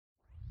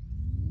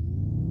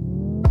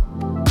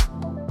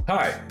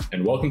Hi,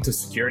 and welcome to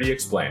Security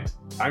Explained.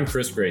 I'm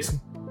Chris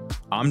Grayson.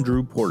 I'm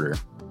Drew Porter.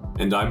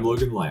 And I'm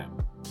Logan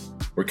Lamb.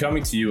 We're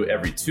coming to you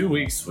every 2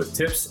 weeks with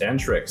tips and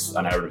tricks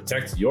on how to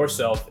protect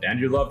yourself and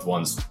your loved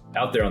ones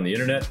out there on the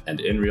internet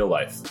and in real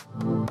life.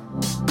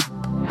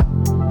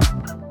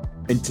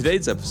 In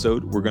today's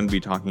episode, we're going to be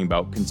talking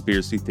about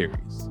conspiracy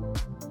theories.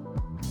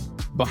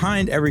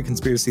 Behind every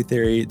conspiracy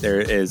theory,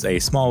 there is a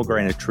small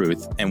grain of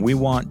truth, and we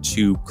want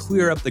to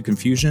clear up the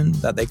confusion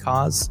that they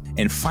cause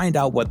and find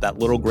out what that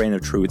little grain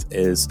of truth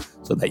is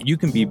so that you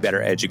can be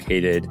better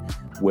educated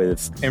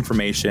with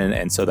information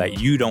and so that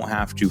you don't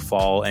have to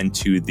fall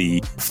into the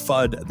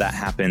FUD that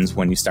happens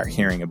when you start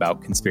hearing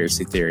about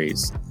conspiracy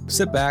theories.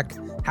 Sit back,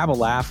 have a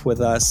laugh with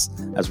us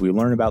as we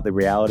learn about the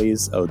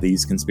realities of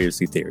these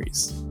conspiracy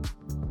theories.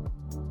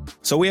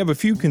 So we have a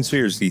few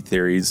conspiracy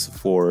theories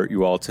for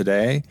you all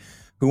today.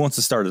 Who wants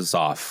to start us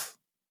off?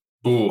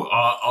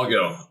 I'll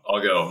go.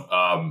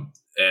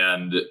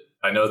 And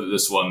I know that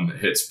this one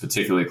hits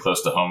particularly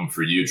close to home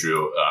for you,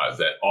 Drew,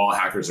 that all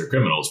hackers are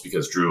criminals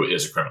because Drew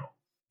is a criminal.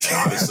 And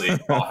obviously,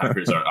 all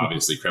hackers are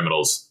obviously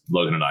criminals,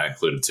 Logan and I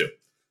included too.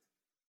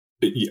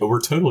 Yeah,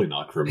 we're totally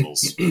not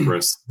criminals,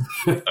 Chris.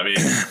 I mean,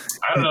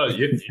 I don't know.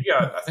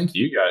 I think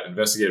you got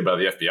investigated by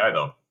the FBI,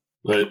 though.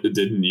 But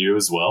didn't you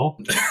as well,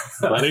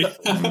 buddy?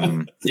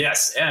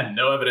 Yes, and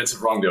no evidence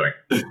of wrongdoing.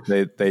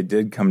 They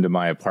did come to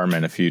my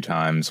apartment a few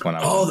times when I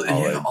was in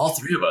college. Yeah, all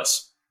three of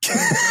us.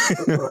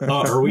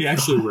 Are we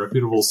actually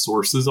reputable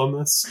sources on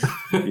this?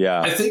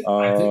 Yeah, I think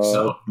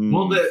so.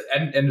 Well,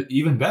 and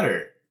even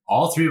better,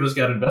 all three of us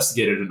got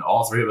investigated, and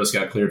all three of us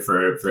got cleared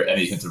for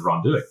any hint of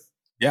wrongdoing.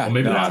 Yeah, well,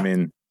 maybe not. I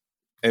mean,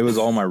 it was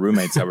all my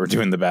roommates that were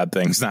doing the bad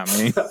things, not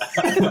me.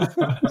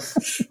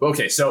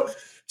 Okay, so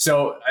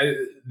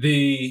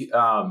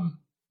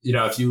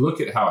if you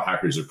look at how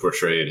hackers are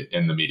portrayed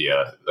in the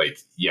media, like,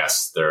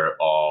 yes, they're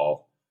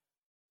all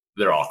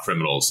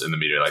criminals in the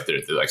media. Like they're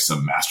like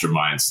some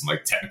mastermind, some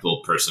like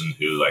technical person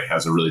who like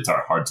has a really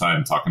hard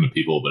time talking to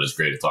people, but is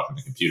great at talking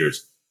to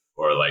computers.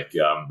 Or like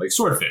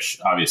Swordfish,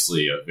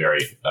 obviously a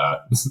very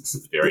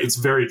it's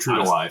very true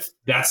to life.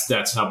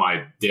 That's how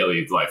my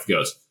daily life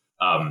goes.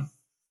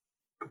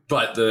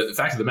 But the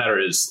fact of the matter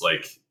is,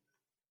 like,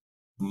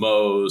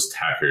 most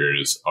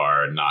hackers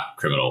are not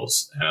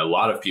criminals, and there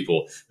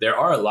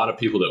are a lot of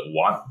people that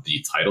want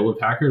the title of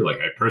hacker. Like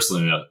I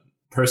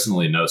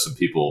personally know some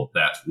people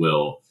that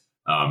will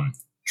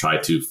try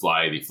to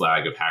fly the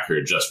flag of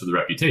hacker just for the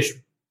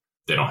reputation.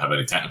 They don't have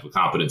any technical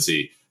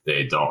competency.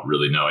 They don't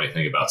really know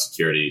anything about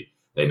security.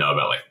 They know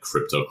about like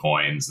crypto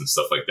coins and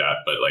stuff like that.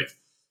 But like,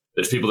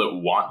 there's people that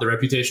want the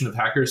reputation of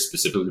hackers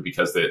specifically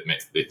because they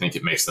think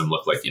it makes them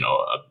look like,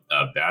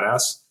 a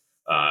badass.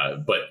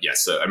 But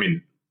yes, I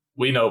mean,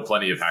 we know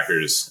plenty of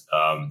hackers,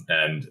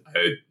 and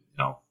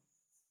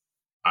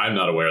I'm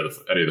not aware of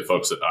any of the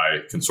folks that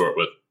I consort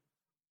with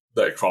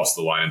that cross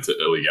the line into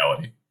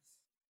illegality.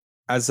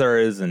 As there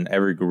is in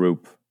every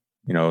group,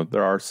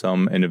 there are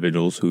some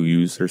individuals who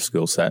use their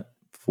skill set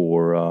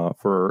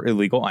for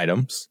illegal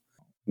items.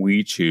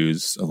 We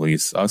choose, at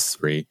least us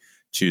three,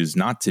 choose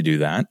not to do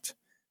that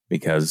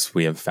because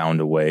we have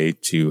found a way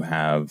to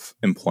have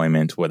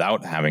employment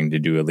without having to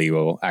do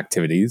illegal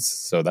activities.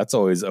 So that's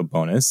always a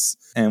bonus.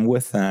 And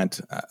with that,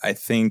 I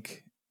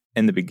think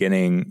in the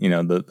beginning,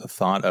 the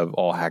thought of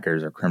all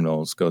hackers are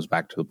criminals goes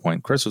back to the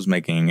point Chris was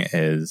making,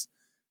 is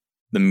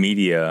the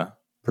media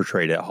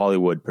portrayed it,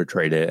 Hollywood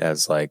portrayed it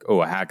as like,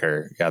 oh, a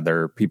hacker. Yeah, there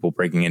are people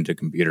breaking into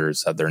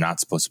computers that they're not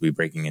supposed to be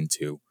breaking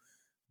into.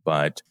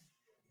 But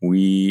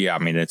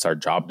it's our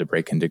job to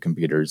break into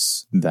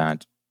computers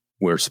that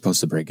we're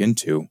supposed to break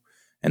into.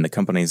 And the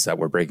companies that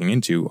we're breaking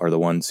into are the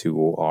ones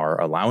who are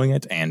allowing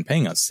it and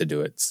paying us to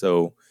do it.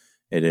 So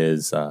it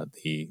is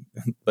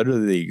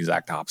literally the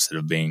exact opposite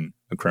of being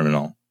a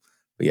criminal.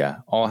 But yeah,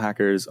 all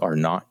hackers are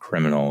not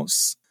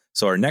criminals.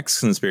 So our next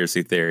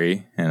conspiracy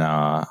theory, and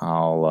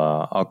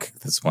I'll kick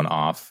this one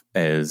off,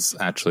 is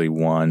actually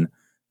one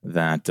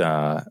that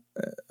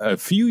a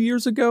few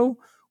years ago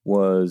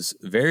was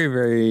very,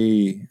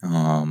 very.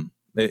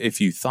 If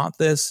you thought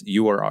this,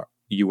 you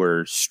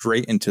were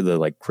straight into the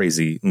like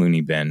crazy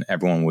loony bin.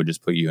 Everyone would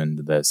just put you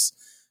into this.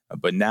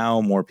 But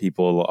now more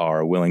people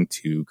are willing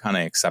to kind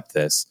of accept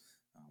this.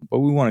 But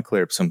we want to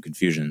clear up some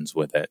confusions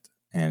with it.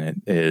 And it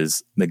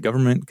is the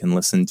government can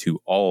listen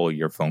to all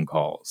your phone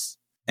calls.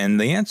 And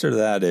the answer to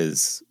that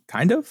is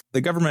kind of.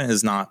 The government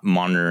is not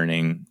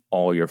monitoring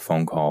all your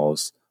phone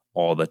calls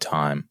all the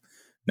time.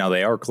 Now,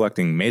 they are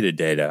collecting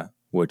metadata,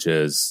 which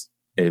is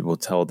it will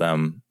tell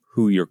them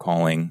who you're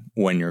calling,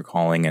 when you're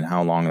calling, and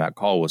how long that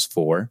call was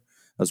for,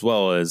 as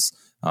well as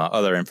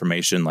other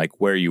information like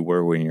where you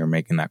were when you were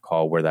making that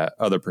call, where that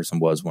other person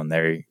was when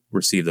they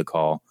received the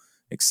call,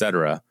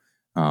 etc.,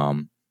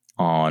 on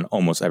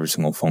almost every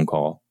single phone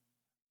call.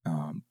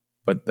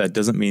 But that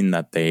doesn't mean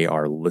that they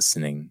are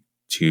listening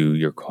to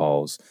your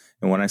calls.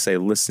 And when I say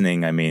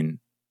listening, I mean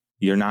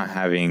you're not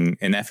having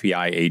an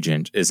FBI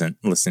agent isn't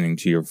listening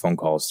to your phone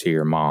calls to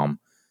your mom,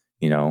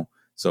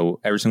 So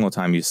every single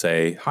time you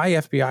say, hi,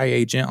 FBI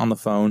agent on the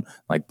phone,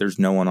 like there's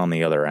no one on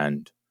the other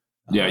end.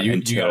 Yeah, you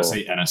got to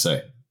say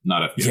NSA.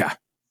 not FBI.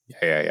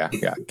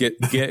 Yeah. Get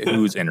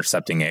who's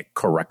intercepting it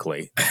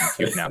correctly.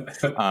 No.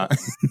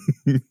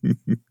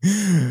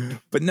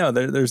 But no,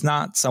 there's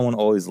not someone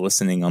always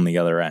listening on the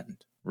other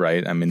end,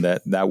 right? I mean,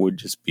 that would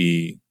just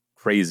be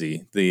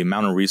crazy. The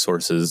amount of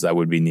resources that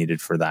would be needed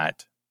for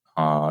that,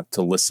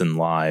 to listen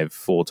live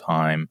full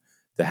time,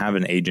 to have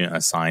an agent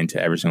assigned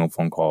to every single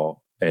phone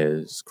call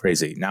is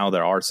crazy. Now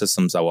there are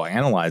systems that will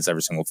analyze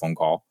every single phone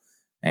call,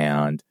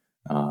 and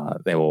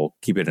they will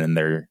keep it in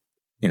their,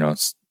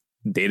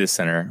 data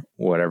center,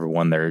 whatever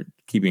one they're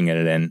keeping it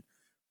in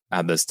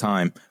at this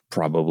time,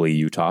 probably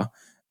Utah.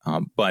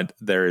 But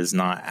there is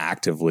not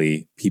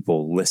actively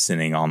people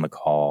listening on the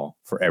call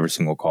for every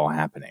single call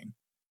happening.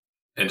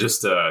 And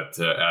just to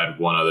add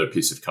one other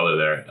piece of color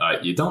there,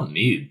 you don't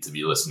need to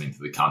be listening to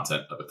the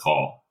content of a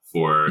call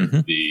for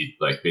the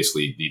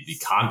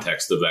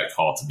context of that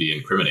call to be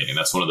incriminating. And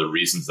that's one of the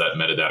reasons that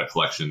metadata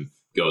collection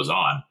goes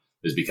on,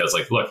 is because,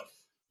 look,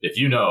 if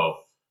you know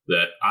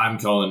that I'm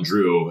calling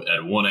Drew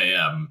at 1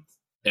 a.m.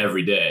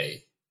 every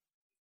day,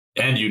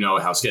 and you know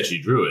how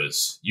sketchy Drew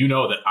is, you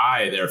know that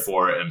I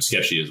therefore am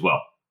sketchy as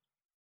well.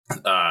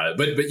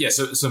 But yeah,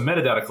 so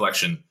metadata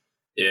collection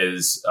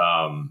is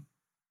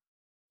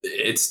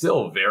it's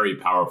still very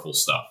powerful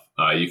stuff.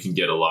 You can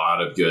get a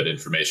lot of good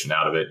information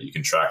out of it. You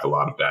can track a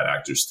lot of bad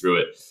actors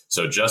through it.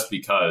 So just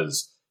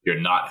because you're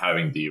not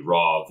having the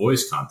raw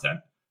voice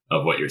content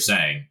of what you're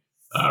saying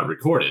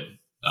recorded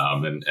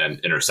and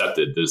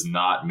intercepted does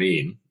not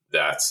mean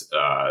that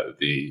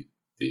the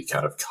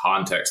kind of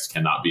context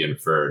cannot be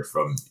inferred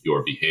from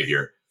your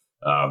behavior.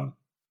 And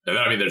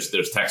then,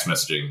 there's text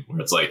messaging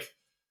where it's like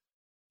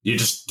you're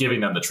just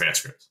giving them the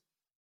transcript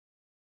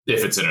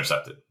if it's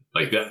intercepted.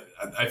 Like that,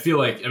 I feel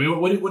like.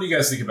 What do you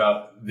guys think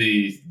about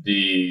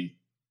the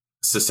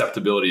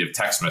susceptibility of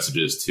text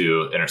messages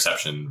to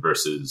interception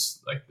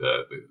versus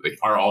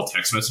are all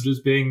text messages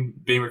being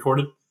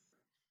recorded?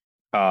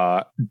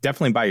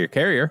 Definitely by your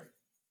carrier.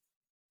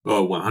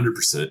 Oh,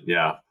 100%.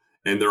 Yeah.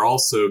 And they're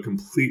also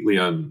completely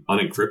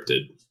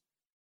unencrypted.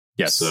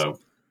 Yes. So,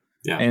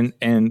 yeah.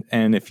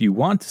 And if you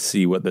want to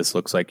see what this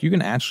looks like, you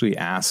can actually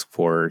ask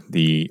for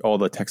all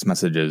the text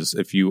messages.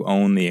 If you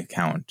own the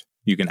account,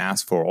 you can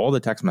ask for all the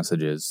text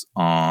messages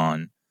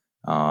on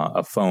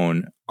a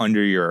phone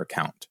under your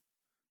account.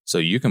 So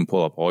you can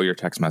pull up all your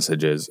text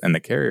messages, and the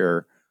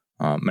carrier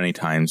many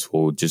times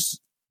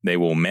they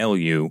will mail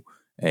you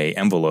a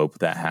envelope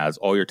that has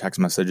all your text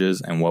messages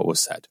and what was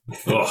said.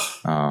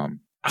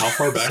 How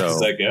far back does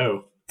that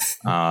go?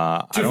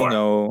 I don't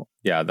know.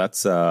 Yeah,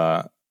 that's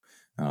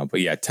but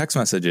yeah, text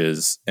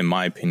messages, in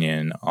my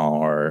opinion,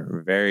 are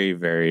very,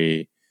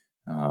 very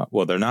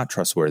they're not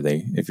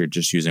trustworthy if you're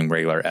just using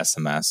regular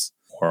SMS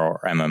or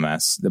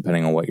MMS,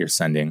 depending on what you're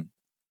sending,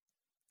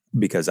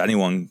 because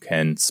anyone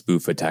can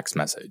spoof a text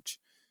message.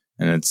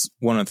 And it's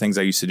one of the things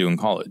I used to do in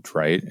college,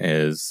 right?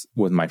 Is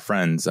with my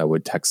friends, I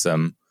would text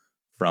them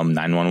from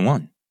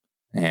 911.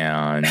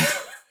 And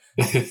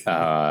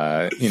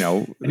And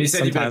you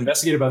said you've been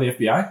investigated by the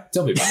FBI?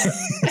 Tell me about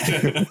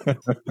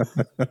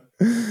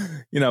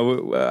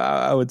it.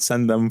 I would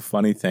send them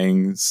funny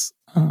things,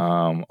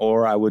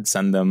 or I would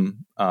send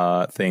them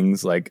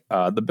things like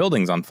the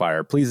building's on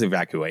fire, please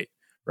evacuate,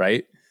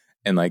 right?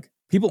 And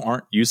people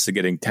aren't used to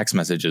getting text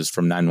messages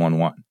from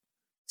 911.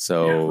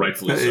 So yeah,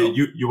 rightfully so.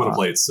 You want to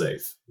play it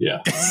safe. Yeah.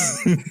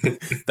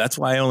 That's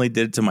why I only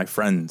did it to my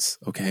friends.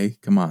 Okay,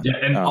 come on. Yeah,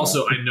 and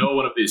also I know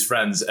one of these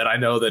friends, and I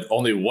know that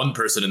only one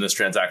person in this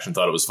transaction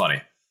thought it was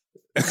funny.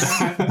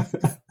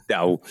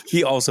 No,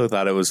 he also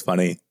thought it was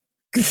funny.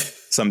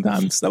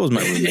 Sometimes. That was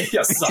my roommate.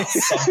 Yes,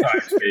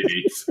 sometimes,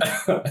 maybe.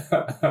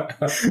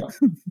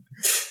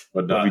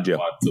 But not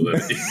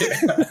possibility.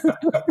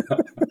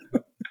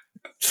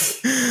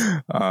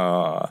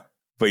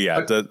 But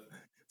yeah,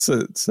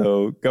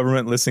 so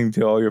government listening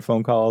to all your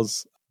phone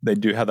calls, they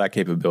do have that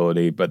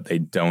capability, but they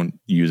don't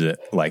use it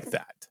like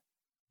that.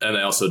 And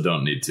they also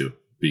don't need to,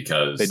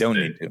 because they don't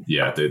need to.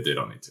 Yeah, they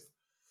don't need to.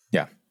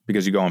 Yeah,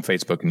 because you go on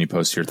Facebook and you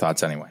post your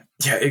thoughts anyway.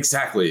 Yeah,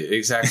 exactly.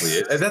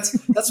 And that's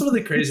one of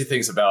the crazy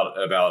things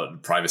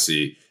about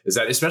privacy, is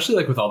that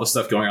especially with all the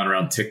stuff going on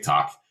around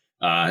TikTok,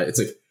 it's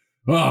like,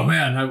 oh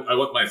man, I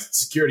want my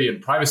security and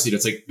privacy. And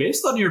it's like,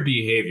 based on your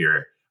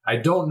behavior, I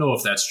don't know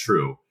if that's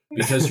true,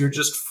 because you're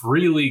just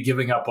freely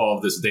giving up all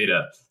of this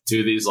data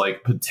to these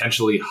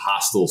potentially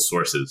hostile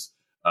sources.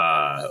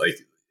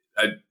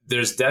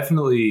 There's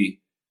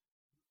definitely,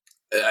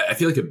 I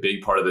feel like a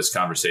big part of this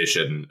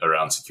conversation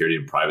around security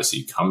and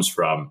privacy comes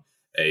from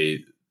a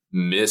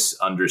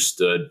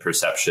misunderstood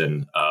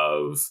perception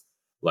of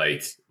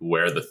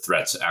where the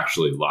threats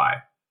actually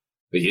lie.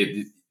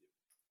 You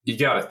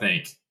got to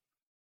think,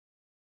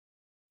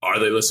 are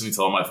they listening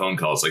to all my phone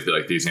calls? Like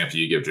the example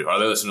you give, are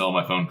they listening to all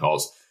my phone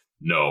calls?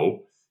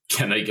 No.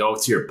 Can they go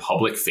to your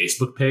public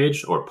Facebook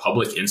page or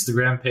public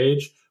Instagram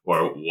page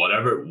or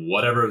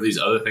whatever of these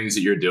other things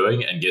that you're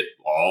doing and get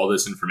all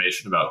this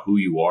information about who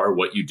you are,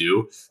 what you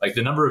do?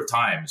 The number of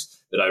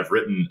times that I've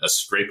written a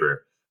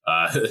scraper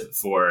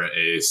for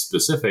a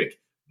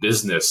specific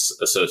business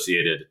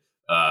associated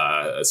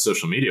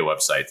social media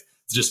website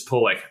to just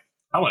pull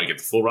I want to get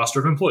the full roster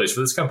of employees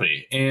for this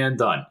company, and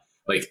done.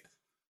 Like,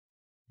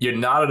 you're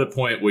not at a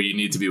point where you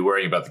need to be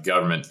worrying about the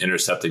government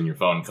intercepting your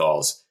phone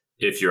calls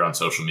if you're on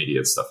social media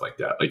and stuff like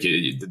that. Like,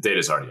 the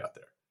data's already out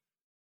there.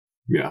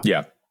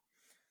 Yeah.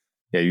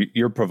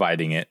 You're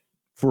providing it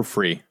for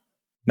free,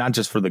 not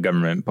just for the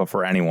government, but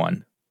for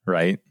anyone,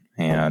 right?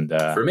 And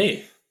for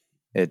me,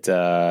 and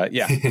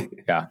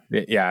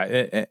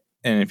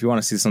if you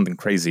want to see something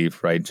crazy,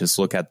 right, just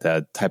look at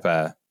the type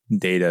of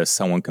data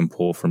someone can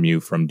pull from you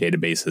from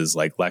databases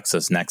like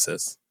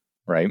LexisNexis,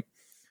 right?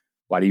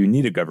 Why do you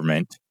need a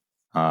government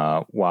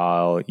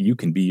while you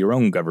can be your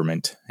own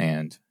government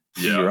and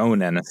your own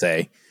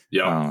NSA?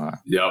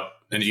 Yep.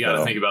 And you got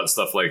to think about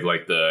stuff like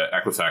the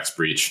Equifax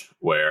breach,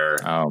 where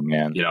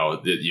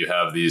you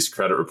have these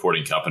credit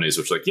reporting companies,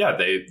 which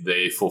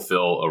they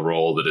fulfill a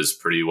role that is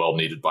pretty well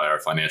needed by our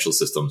financial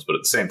systems, but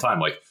at the same time,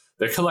 like,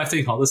 they're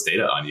collecting all this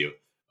data on you,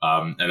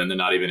 and then they're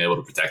not even able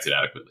to protect it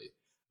adequately.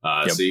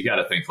 So you got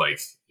to think like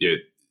your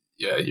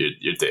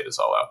data's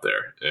all out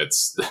there.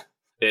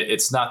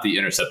 It's not the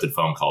intercepted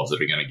phone calls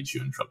that are going to get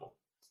you in trouble.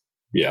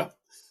 Yeah.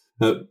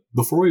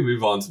 Before we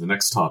move on to the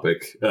next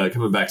topic,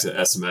 coming back to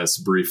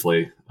SMS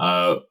briefly,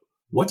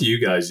 what do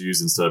you guys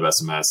use instead of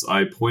SMS?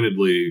 I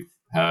pointedly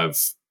have,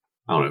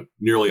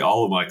 nearly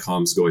all of my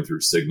comms going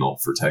through Signal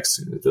for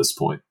texting at this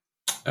point.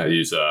 I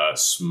use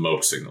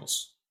smoke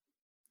signals.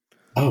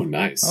 Oh,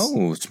 nice.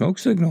 Oh, smoke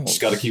signals.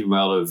 Just got to keep them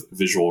out of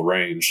visual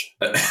range.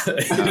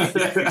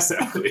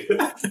 Exactly.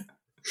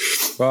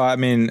 Well, I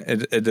mean,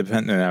 it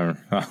depends.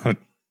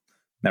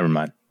 Never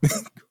mind.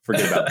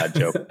 Forget about that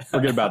joke.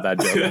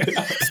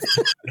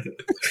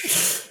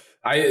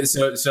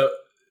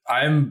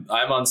 I'm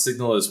on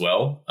Signal as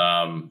well.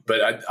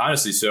 But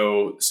honestly,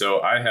 so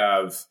I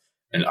have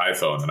an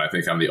iPhone, and I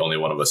think I'm the only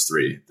one of us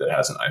three that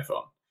has an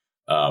iPhone.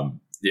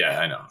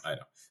 I know.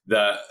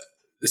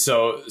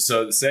 So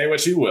say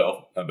what you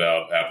will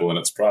about Apple and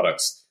its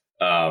products.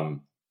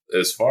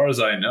 As far as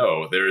I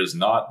know, there is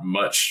not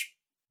much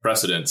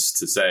precedence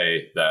to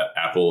say that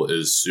Apple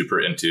is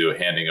super into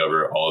handing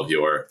over all of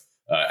your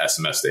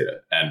SMS data.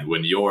 And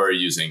when you're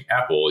using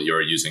Apple,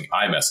 you're using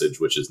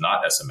iMessage, which is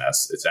not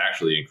SMS. It's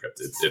actually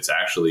encrypted. It's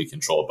actually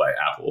controlled by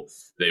Apple.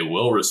 They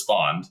will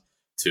respond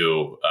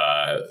to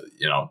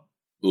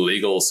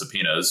legal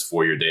subpoenas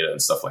for your data and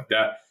stuff like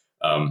that.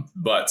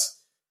 But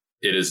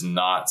it is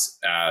not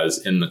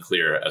as in the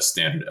clear as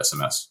standard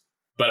SMS.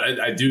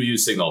 But I do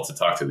use Signal to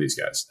talk to these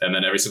guys. And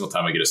then every single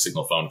time I get a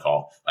Signal phone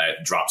call,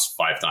 it drops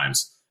 5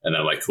 times. And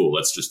then I'm like, cool,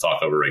 let's just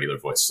talk over regular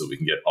voice so we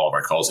can get all of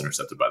our calls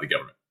intercepted by the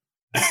government.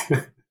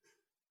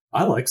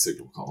 I like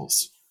Signal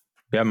calls.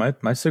 Yeah,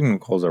 my Signal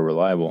calls are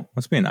reliable.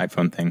 Must be an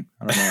iPhone thing.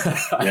 I don't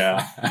know.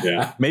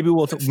 Yeah. Maybe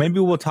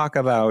we'll talk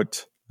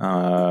about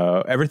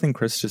everything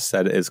Chris just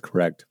said is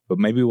correct, but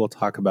maybe we'll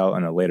talk about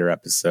in a later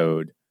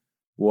episode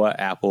what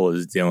Apple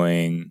is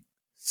doing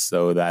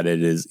so that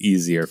it is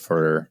easier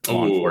for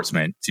law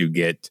enforcement to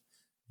get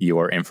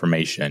your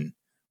information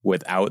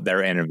without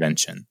their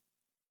intervention.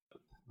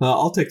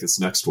 I'll take this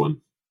next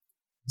one.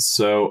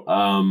 So,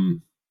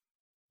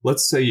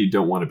 let's say you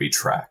don't want to be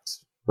tracked,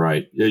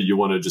 right? You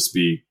want to just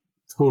be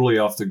totally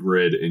off the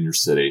grid in your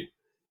city.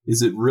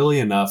 Is it really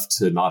enough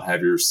to not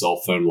have your cell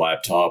phone,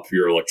 laptop,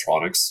 your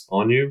electronics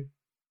on you?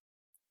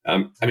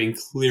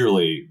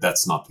 Clearly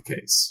that's not the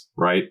case,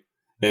 right?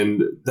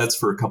 And that's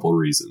for a couple of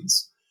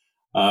reasons.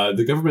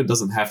 The government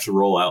doesn't have to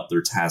roll out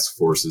their task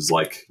forces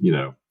like,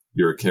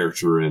 you're a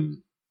character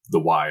in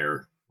The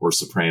Wire or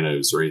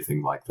Sopranos or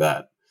anything like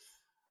that.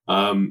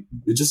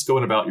 Just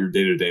going about your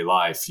day-to-day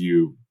life,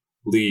 you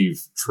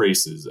leave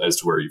traces as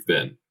to where you've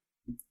been.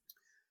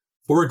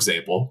 For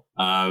example,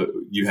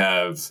 you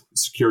have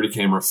security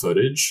camera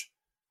footage.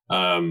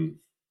 People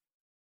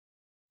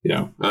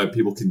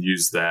can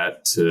use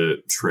that to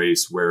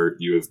trace where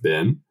you have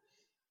been.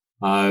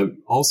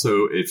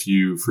 Also, if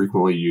you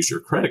frequently use your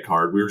credit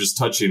card, we were just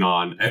touching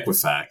on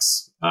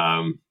Equifax.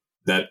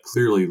 That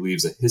clearly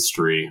leaves a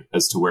history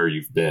as to where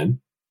you've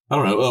been. I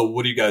don't know.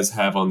 What do you guys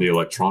have on the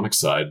electronic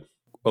side?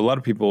 A lot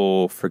of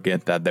people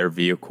forget that their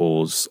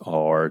vehicles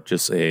are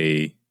just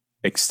a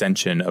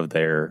extension of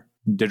their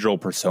digital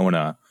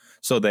persona.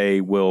 So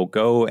they will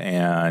go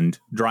and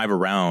drive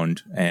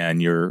around,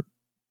 and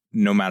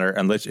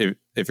unless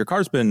if your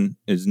car's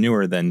is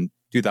newer than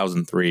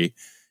 2003,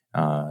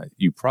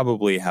 you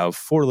probably have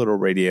 4 little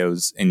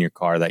radios in your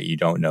car that you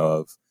don't know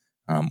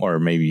of, or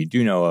maybe you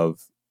do know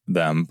of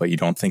them, but you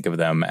don't think of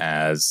them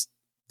as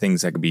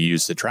things that could be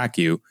used to track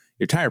you.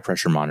 Your tire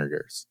pressure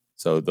monitors.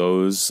 So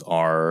those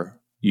are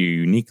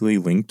uniquely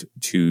linked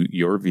to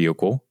your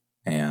vehicle,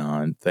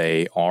 and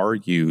they are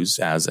used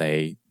as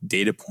a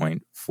data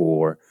point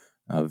for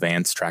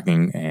advanced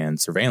tracking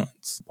and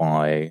surveillance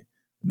by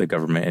the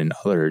government and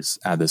others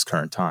at this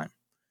current time.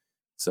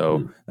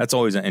 So that's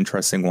always an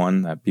interesting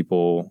one that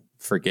people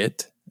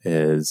forget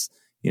is,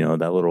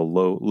 that little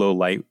low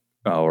light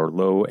or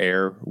low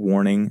air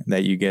warning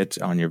that you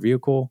get on your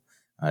vehicle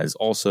is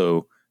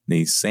also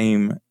the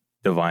same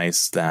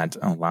device that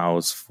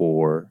allows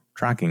for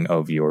tracking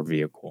of your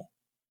vehicle.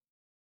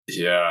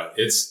 Yeah,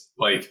 it's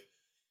like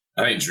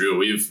I think, Drew,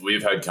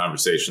 we've had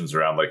conversations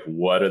around like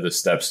what are the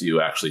steps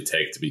you actually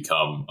take to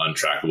become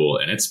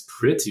untrackable, and it's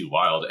pretty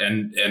wild.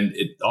 And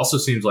it also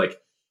seems like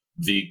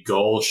the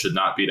goal should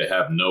not be to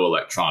have no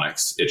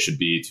electronics. It should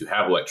be to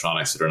have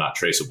electronics that are not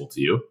traceable to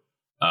you,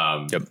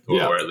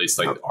 or at least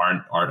like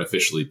aren't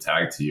officially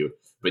tagged to you.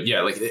 But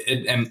yeah, like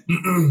and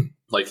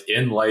like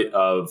in light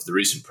of the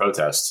recent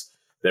protests,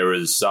 there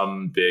was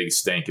some big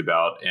stink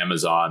about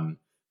Amazon.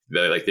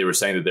 They were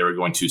saying that they were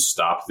going to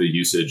stop the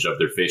usage of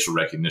their facial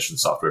recognition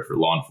software for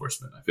law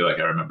enforcement. I feel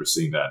like I remember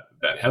seeing that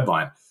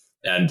headline.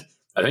 And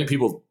I think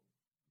people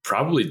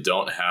probably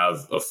don't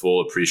have a full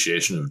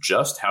appreciation of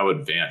just how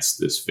advanced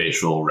this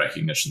facial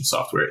recognition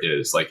software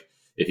is. Like,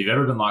 if you've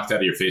ever been locked out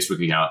of your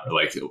Facebook account, or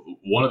like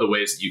one of the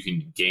ways that you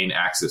can gain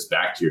access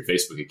back to your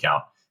Facebook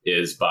account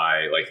is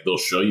by like they'll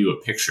show you a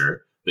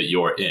picture that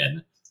you're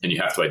in, and you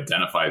have to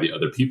identify the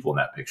other people in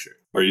that picture.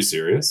 Are you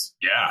serious?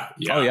 Yeah.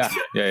 Oh, yeah.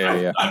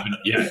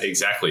 Yeah,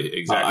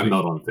 exactly. I'm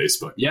not on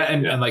Facebook. Yeah,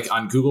 and like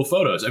on Google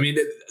Photos. I mean,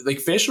 like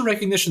facial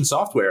recognition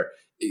software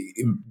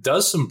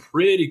does some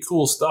pretty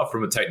cool stuff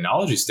from a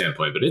technology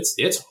standpoint, but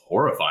it's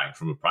horrifying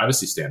from a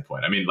privacy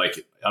standpoint. I mean,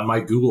 like on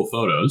my Google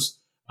Photos,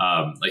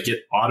 like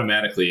it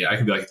automatically, I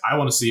can be like, I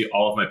want to see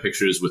all of my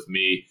pictures with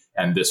me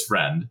and this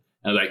friend.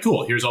 And I'm like,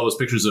 cool, here's all those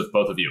pictures of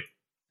both of you.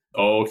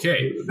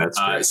 Okay. That's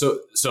great.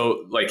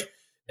 So like,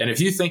 and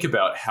if you think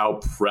about how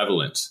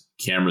prevalent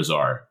cameras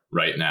are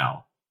right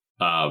now,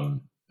 I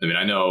mean,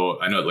 I know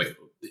like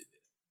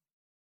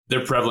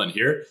they're prevalent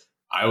here.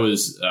 I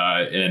was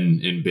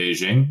in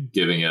Beijing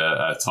giving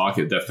a talk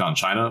at DEF CON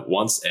China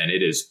once, and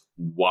it is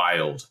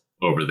wild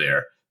over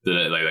there.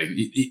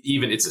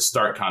 Even it's a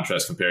stark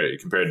contrast compared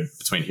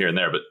between here and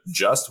there. But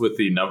just with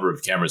the number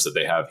of cameras that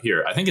they have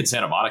here, I think in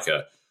Santa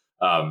Monica,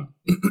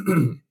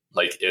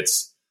 like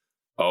it's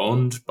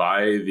owned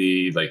by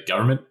the like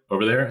government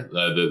over there,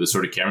 the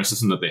sort of camera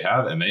system that they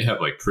have, and they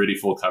have like pretty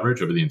full coverage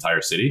over the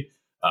entire city.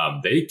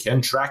 They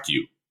can track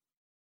you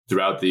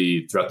throughout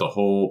the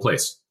whole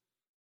place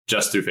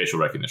just through facial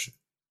recognition.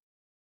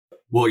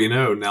 Well,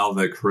 now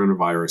that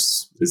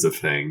coronavirus is a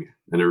thing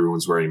and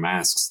everyone's wearing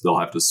masks, they'll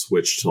have to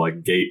switch to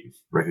like gait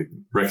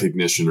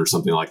recognition or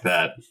something like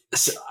that.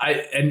 So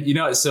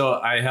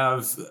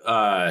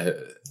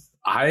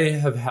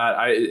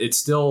it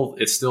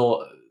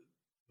still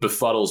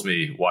befuddles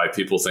me why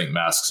people think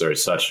masks are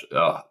such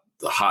a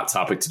hot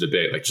topic to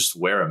debate. Like, just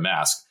wear a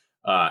mask.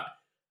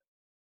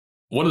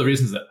 One of the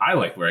reasons that I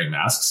like wearing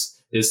masks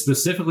is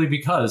specifically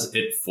because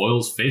it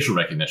foils facial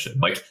recognition.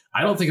 Like,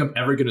 I don't think I'm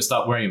ever going to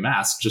stop wearing a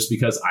mask just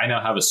because I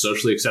now have a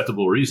socially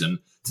acceptable reason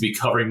to be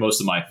covering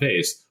most of my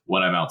face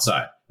when I'm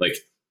outside. Like,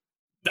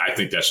 I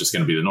think that's just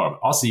going to be the norm.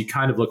 Also, you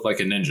kind of look like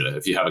a ninja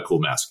if you have a cool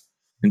mask.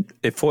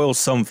 It foils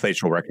some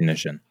facial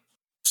recognition.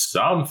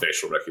 Some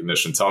facial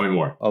recognition. Tell me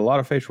more. A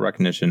lot of facial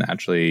recognition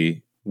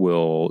actually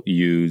will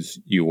use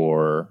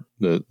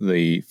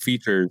the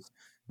features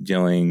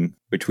dealing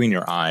between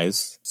your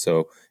eyes.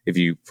 So if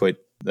you put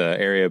the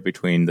area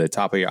between the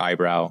top of your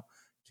eyebrow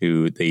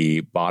to the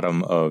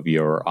bottom of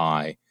your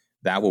eye,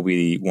 that will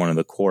be one of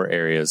the core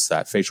areas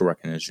that facial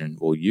recognition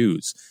will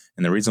use.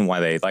 And the reason why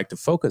they like to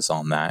focus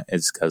on that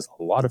is because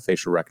a lot of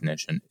facial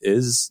recognition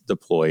is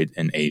deployed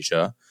in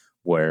Asia,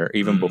 where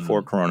even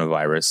before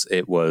coronavirus,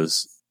 it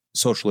was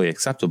socially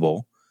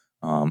acceptable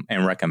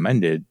and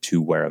recommended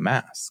to wear a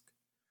mask.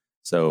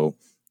 So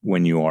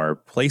when you are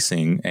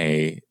placing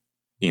a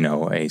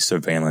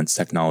surveillance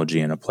technology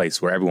in a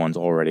place where everyone's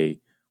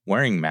already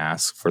wearing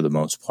masks for the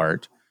most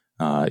part,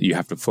 you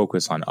have to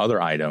focus on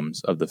other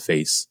items of the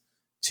face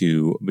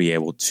to be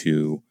able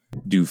to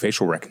do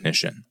facial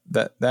recognition.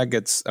 That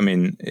gets, I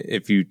mean,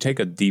 if you take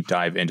a deep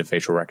dive into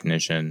facial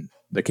recognition,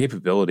 the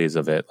capabilities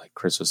of it, like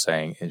Chris was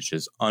saying, is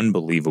just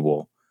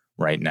unbelievable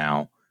right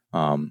now.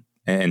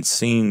 And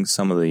seeing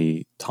some of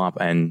the top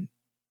end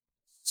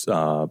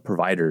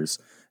providers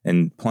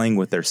and playing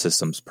with their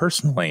systems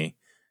personally,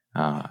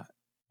 I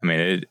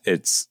mean,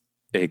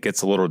 it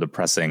gets a little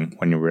depressing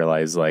when you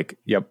realize, like,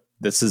 yep,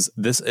 this is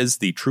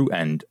the true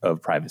end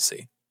of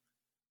privacy.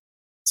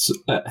 So,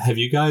 have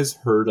you guys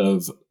heard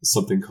of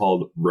something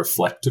called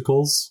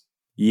reflecticles?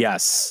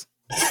 Yes.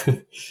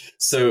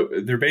 So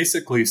they're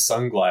basically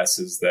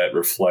sunglasses that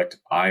reflect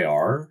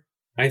IR,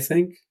 I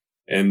think,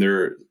 and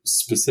they're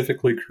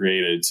specifically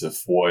created to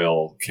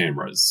foil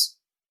cameras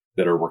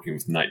that are working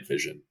with night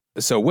vision.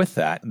 So with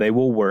that, they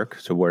will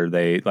work to where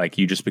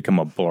you just become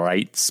a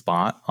bright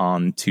spot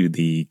onto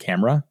the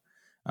camera.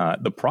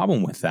 The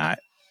problem with that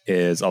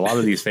is a lot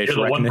of these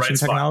facial recognition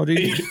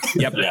technology.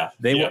 Yep. Yeah.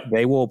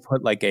 They will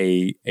put like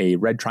a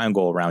red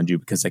triangle around you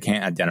because they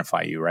can't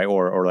identify you, right?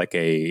 Or like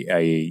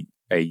a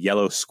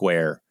yellow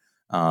square.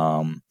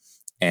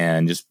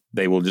 And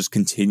they will just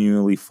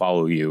continually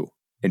follow you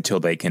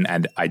until they can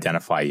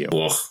identify you.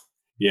 Ugh.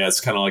 Yeah,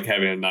 it's kind of like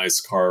having a nice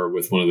car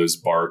with one of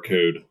those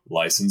barcode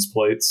license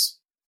plates.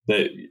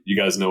 That you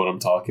guys know what I'm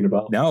talking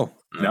about? No.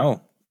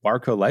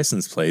 Barcode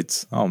license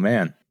plates. Oh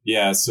man.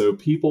 Yeah, so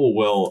people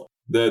will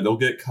They'll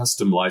get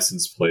custom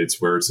license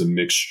plates where it's a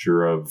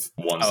mixture of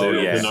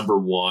the number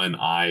 1,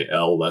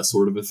 IL, that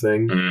sort of a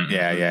thing. Mm-hmm.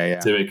 Yeah.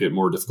 To make it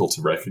more difficult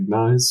to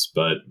recognize.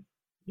 But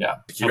yeah,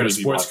 you got a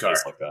sports car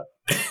like that.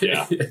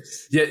 Yeah.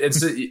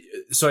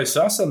 So I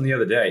saw something the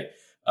other day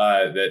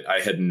that I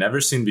had never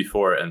seen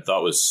before and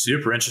thought was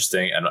super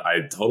interesting. And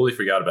I totally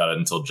forgot about it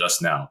until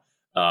just now.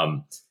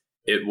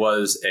 It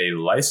was a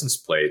license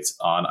plate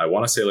on, I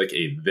want to say like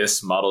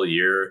this model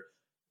year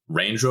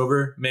Range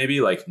Rover,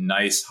 maybe like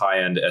nice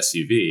high-end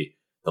SUV.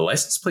 The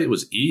license plate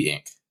was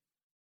e-ink.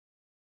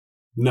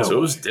 No, so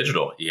it was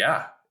digital.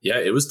 Yeah,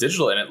 it was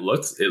digital, and it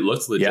looked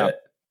legit. Yeah.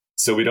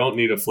 So we don't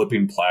need a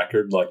flipping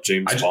placard like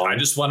James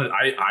Bond.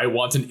 I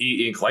want an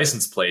e-ink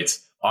license plate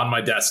on my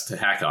desk to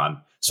hack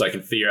on, so I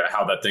can figure out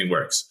how that thing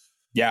works.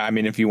 Yeah, I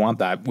mean, if you want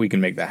that, we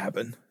can make that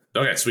happen.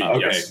 Okay, sweet. Okay,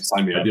 yes,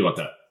 sign me up. I do want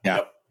that. Yeah,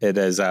 Yep. It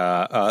is.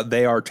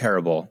 They are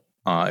terrible,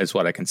 is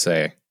what I can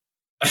say.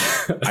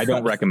 I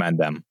don't recommend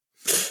them.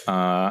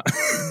 Why?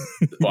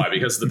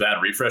 Because of the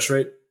bad refresh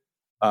rate?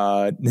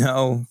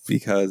 No,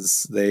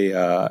 because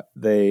they're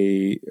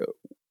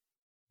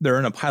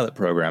in a pilot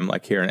program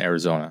like here in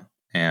Arizona,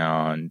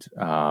 and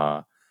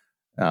what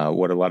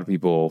a lot of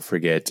people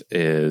forget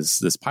is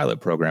this pilot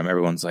program.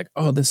 Everyone's like,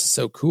 "Oh, this is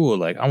so cool!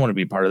 Like, I want to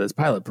be part of this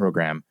pilot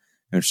program."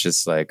 And it's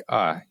just like,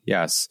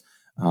 yes.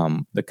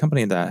 The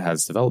company that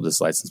has developed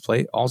this license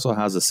plate also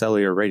has a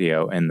cellular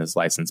radio in this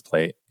license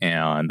plate,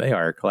 and they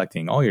are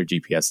collecting all your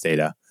GPS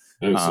data.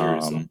 Oh,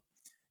 seriously.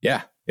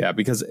 Yeah,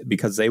 because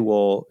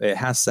it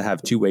has to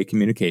have two-way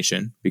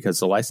communication, because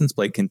the license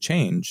plate can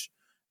change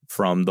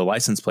from the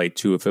license plate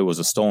to, if it was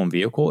a stolen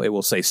vehicle, it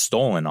will say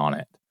stolen on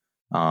it.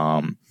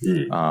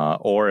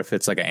 Or if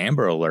it's like an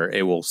Amber Alert,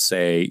 it will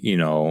say,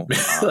 Amber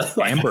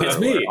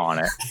Alert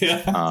on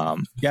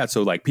it.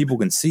 So like people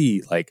can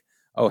see like,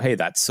 oh, hey,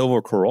 that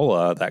silver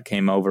Corolla that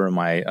came over in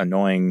my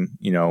annoying,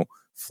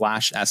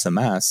 flash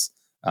SMS,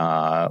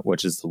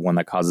 which is the one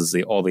that causes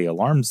all the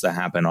alarms that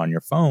happen on your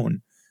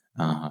phone.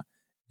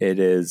 It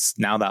is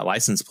now that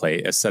license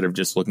plate, instead of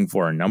just looking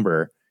for a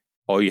number,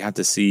 all you have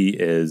to see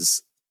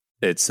is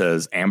it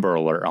says Amber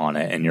Alert on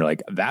it. And you're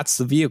like, that's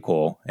the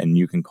vehicle. And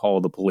you can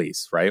call the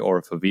police, right? Or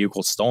if a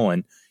vehicle's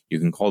stolen, you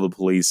can call the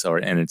police,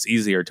 and it's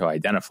easier to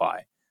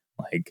identify.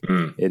 Like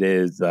it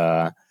is.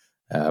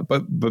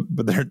 But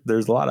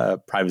there's a lot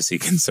of privacy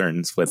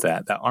concerns with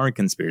that aren't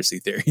conspiracy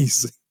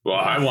theories. Well,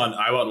 I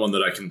want one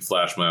that I can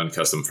flash my own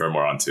custom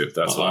firmware onto.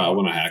 That's what I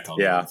want to hack on.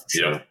 Yeah, that,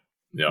 sure.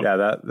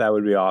 Yeah, that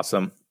would be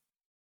awesome.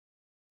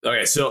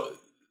 Okay, so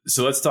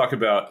let's talk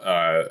about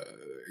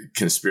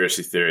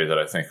conspiracy theory that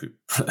I think.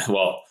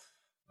 Well,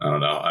 I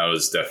don't know. I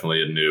was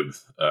definitely a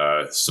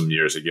noob some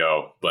years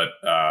ago, but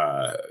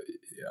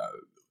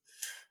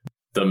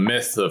the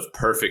myth of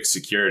perfect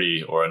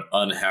security or an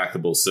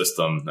unhackable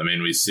system. I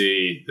mean, we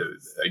see,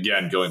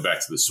 again, going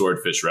back to the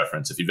Swordfish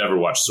reference. If you've ever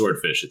watched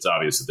Swordfish, it's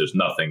obvious that there's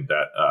nothing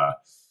that.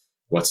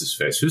 What's his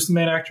face? Who's the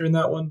main actor in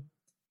that one?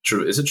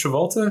 Is it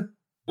Travolta?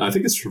 I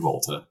think it's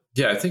Travolta.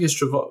 Yeah, I think it's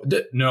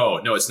Travolta.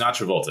 No, it's not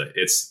Travolta.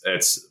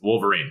 It's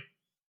Wolverine.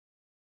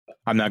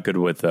 I'm not good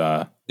with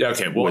okay,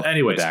 well,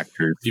 anyways, with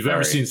actors. If you've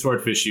ever seen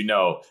Swordfish, you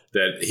know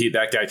that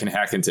that guy can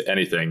hack into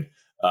anything.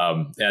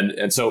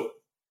 And so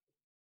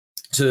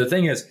the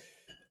thing is,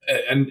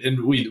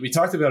 and we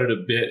talked about it a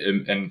bit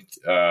in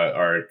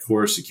our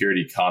core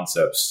security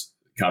concepts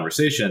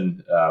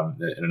conversation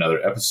in another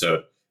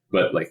episode.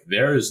 But like,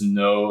 there is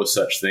no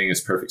such thing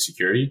as perfect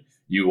security.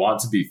 You want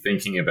to be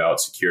thinking about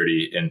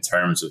security in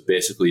terms of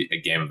basically a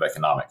game of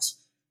economics.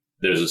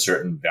 There's a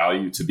certain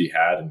value to be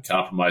had in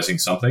compromising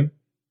something.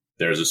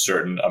 There's a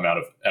certain amount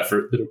of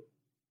effort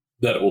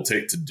that it will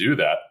take to do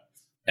that.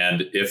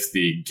 And if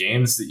the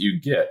gains that you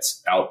get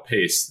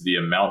outpace the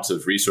amount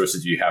of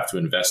resources you have to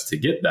invest to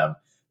get them,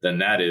 then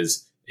that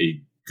is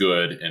a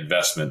good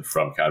investment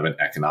from kind of an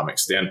economic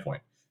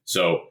standpoint.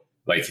 So,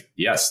 like,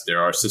 yes,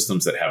 there are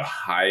systems that have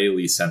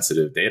highly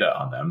sensitive data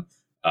on them.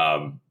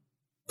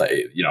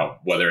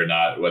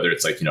 Whether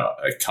it's like,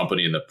 a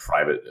company in the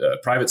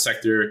private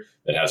sector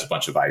that has a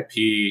bunch of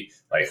IP,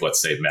 like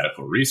let's say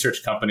medical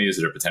research companies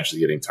that are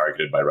potentially getting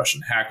targeted by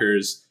Russian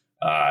hackers.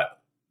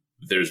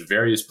 There's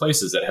various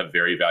places that have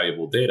very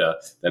valuable data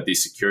that the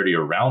security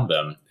around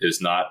them is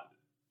not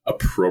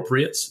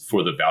appropriate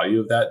for the value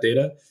of that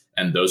data.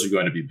 And those are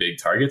going to be big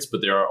targets.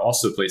 But there are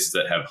also places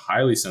that have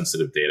highly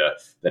sensitive data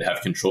that have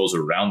controls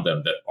around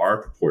them that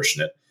are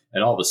proportionate.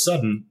 And all of a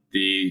sudden,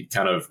 the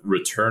kind of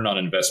return on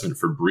investment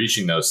for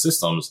breaching those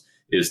systems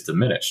is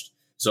diminished.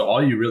 So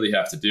all you really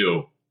have to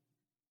do,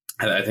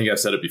 and I think I've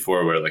said it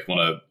before, where like one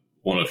of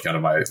kind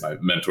of my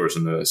mentors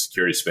in the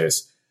security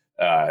space,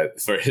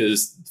 for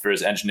his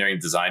engineering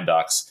design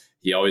docs,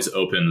 he always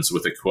opens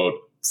with a quote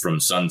from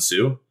Sun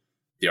Tzu,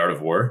 The Art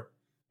of War,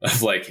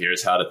 of like,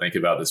 here's how to think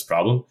about this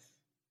problem.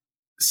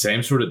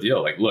 Same sort of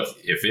deal. Like, look,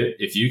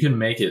 if you can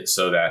make it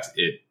so that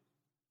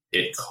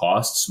it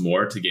costs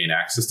more to gain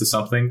access to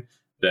something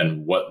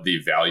than what the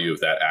value of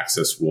that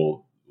access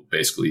will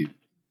basically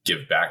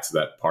give back to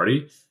that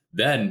party,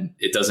 then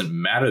it doesn't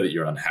matter that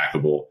you're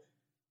unhackable.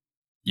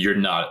 You're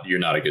not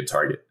a good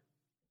target.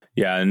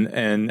 Yeah,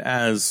 and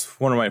as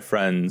one of my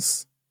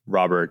friends,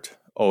 Robert,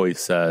 always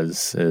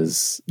says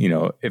is,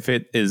 if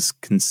it is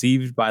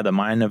conceived by the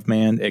mind of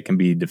man, it can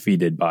be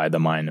defeated by the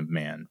mind of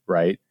man,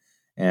 right?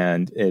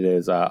 And it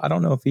is, I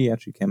don't know if he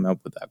actually came up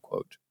with that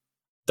quote.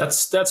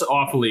 That's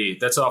awfully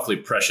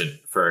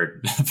prescient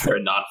for for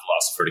a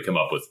non-philosopher to come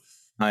up with.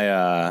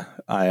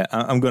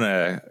 I'm going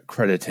to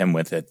credit him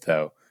with it,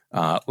 though.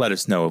 Let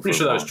us know if Pretty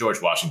sure that was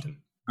George Washington.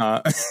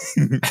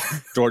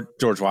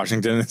 George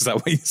Washington, is that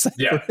what you said?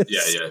 Yeah.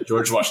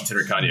 George Washington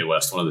or Kanye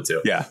West, one of the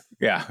two. Yeah.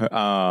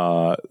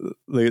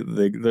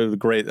 The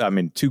great,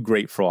 two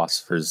great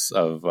philosophers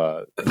of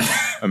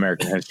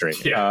American history.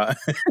 Yeah.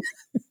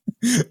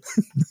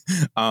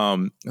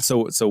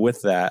 So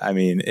with that,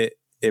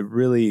 it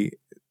really,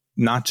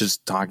 not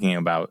just talking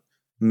about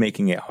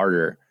making it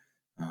harder.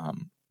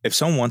 If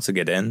someone wants to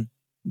get in,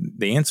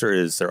 the answer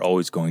is they're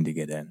always going to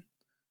get in.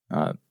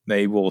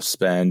 They will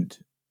spend,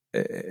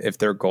 if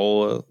their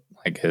goal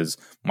is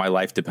my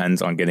life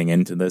depends on getting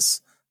into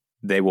this,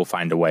 they will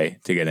find a way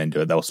to get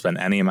into it. They'll spend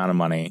any amount of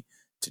money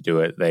to do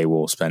it. They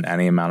will spend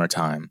any amount of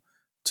time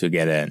to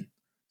get in.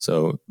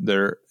 So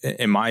there,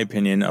 in my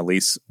opinion, at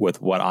least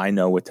with what I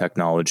know with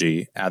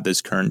technology at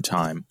this current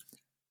time,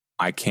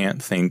 I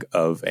can't think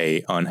of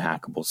a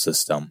unhackable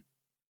system,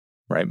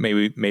 right?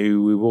 Maybe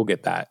we will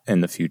get that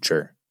in the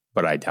future,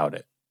 but I doubt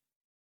it.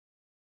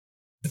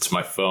 It's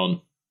my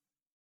phone.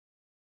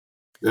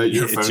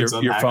 Your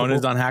phone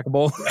is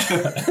unhackable?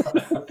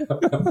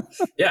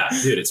 Yeah,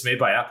 dude, it's made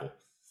by Apple.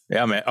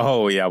 Yeah, man.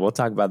 Oh, yeah. We'll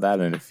talk about that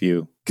in a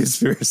few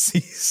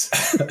conspiracies.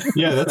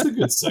 Yeah, that's a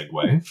good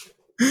segue.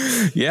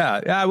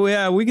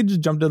 Yeah. We could just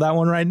jump to that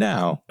one right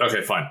now.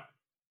 Okay, fine.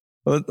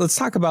 Let's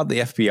talk about the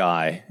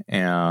FBI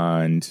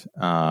and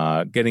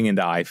getting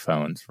into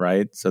iPhones,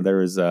 right? So there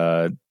was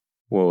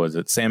what was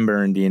it? San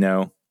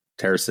Bernardino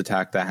terrorist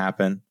attack that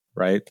happened,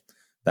 right?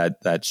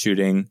 That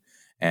shooting,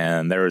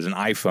 and there was an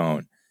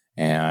iPhone,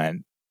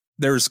 and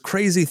there's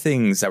crazy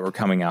things that were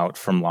coming out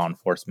from law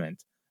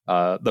enforcement.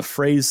 The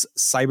phrase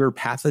cyber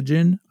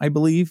pathogen, I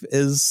believe,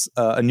 is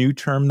a new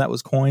term that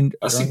was coined.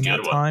 That's a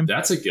good one.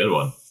 That's a good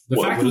one. The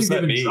fact that we've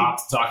even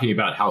dropped talking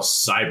about how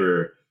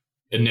cyber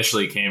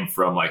initially came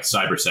from like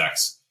cyber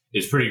sex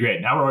is pretty great.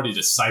 Now we're already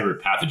just cyber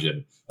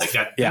pathogen. Like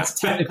that. Yeah. That's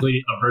technically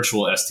a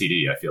virtual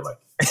STD, I feel like.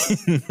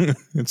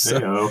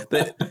 So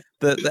the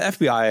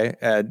FBI,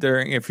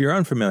 if you're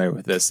unfamiliar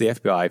with this, the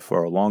FBI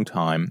for a long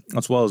time,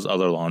 as well as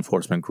other law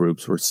enforcement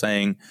groups, were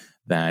saying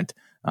that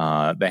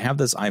they have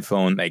this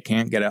iPhone, they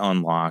can't get it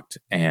unlocked,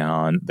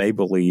 and they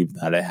believe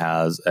that it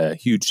has a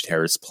huge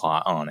terrorist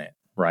plot on it,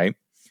 right?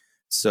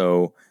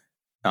 So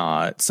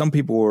some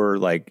people were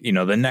like, the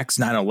next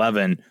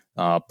 9/11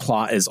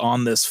 plot is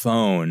on this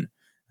phone,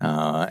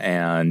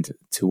 and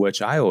to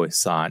which I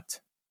always thought,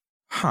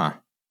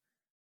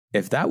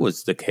 if that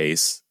was the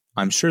case,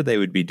 I'm sure they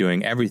would be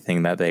doing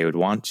everything that they would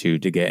want to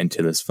get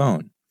into this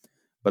phone.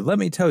 But let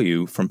me tell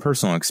you from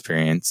personal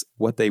experience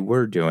what they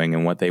were doing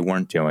and what they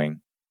weren't doing.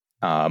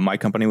 My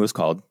company was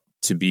called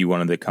to be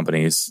one of the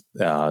companies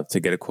to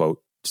get a quote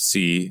to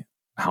see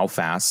how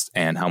fast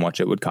and how much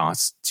it would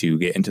cost to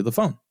get into the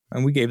phone.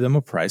 And we gave them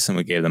a price and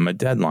we gave them a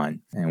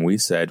deadline. And we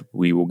said,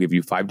 we will give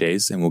you 5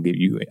 days and we'll give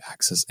you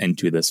access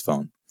into this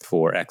phone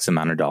for X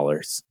amount of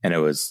dollars. And it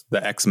was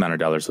the X amount of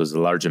dollars was a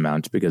large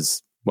amount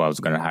because, I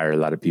was going to hire a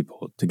lot of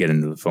people to get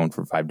into the phone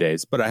for 5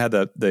 days. But I had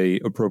the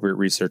appropriate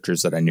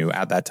researchers that I knew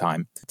at that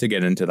time to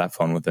get into that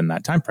phone within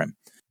that time frame.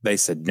 They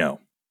said, no,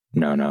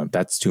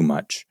 that's too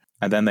much.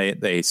 And then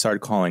they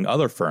started calling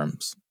other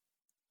firms.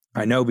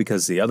 I know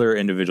because the other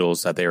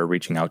individuals that they were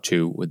reaching out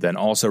to would then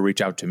also reach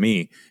out to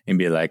me and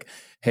be like,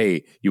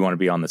 hey, you want to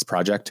be on this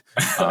project?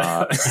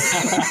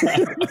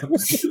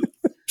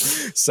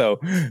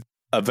 So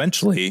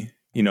eventually,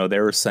 they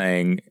were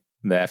saying,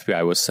 the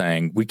FBI was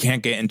saying, we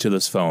can't get into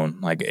this phone.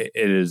 Like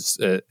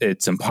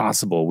it's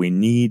impossible. We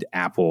need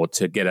Apple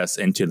to get us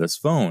into this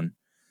phone.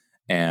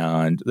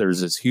 And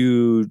there's this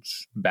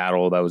huge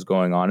battle that was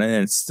going on,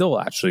 and it's still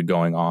actually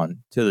going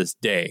on to this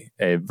day.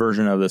 A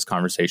version of this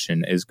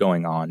conversation is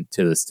going on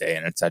to this day,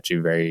 and it's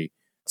actually very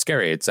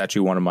scary. It's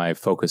actually one of my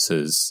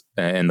focuses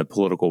in the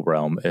political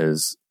realm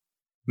is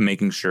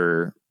making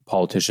sure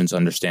politicians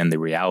understand the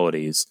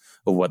realities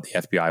of what the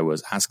FBI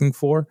was asking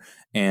for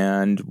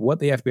and what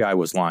the FBI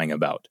was lying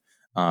about.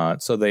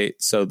 So the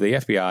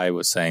FBI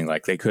was saying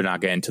like they could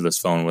not get into this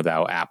phone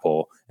without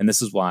Apple, and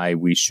this is why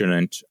we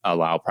shouldn't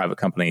allow private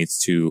companies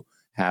to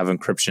have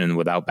encryption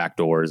without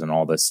backdoors and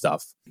all this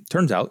stuff.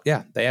 Turns out,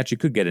 they actually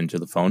could get into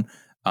the phone.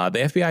 The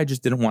FBI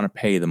just didn't want to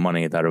pay the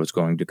money that it was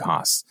going to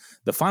cost.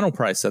 The final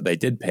price that they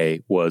did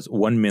pay was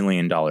 $1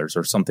 million or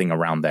something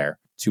around there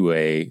to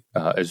a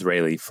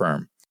Israeli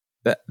firm.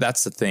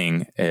 That's the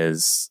thing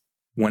is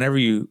whenever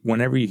you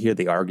hear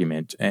the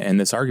argument, and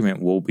this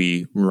argument will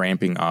be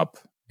ramping up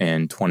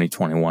in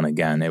 2021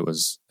 again. It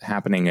was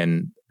happening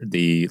in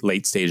the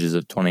late stages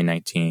of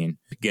 2019,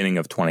 beginning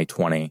of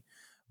 2020.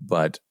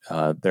 But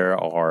there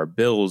are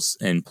bills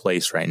in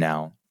place right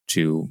now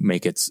to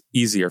make it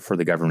easier for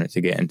the government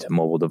to get into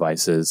mobile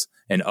devices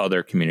and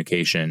other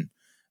communication.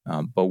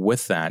 But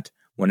with that,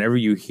 whenever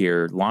you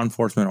hear law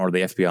enforcement or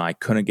the FBI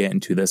couldn't get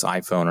into this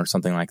iPhone or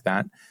something like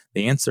that,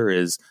 the answer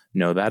is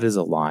no, that is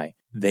a lie.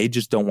 They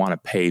just don't want to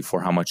pay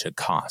for how much it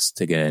costs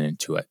to get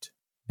into it.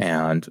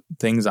 And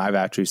things I've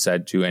actually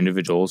said to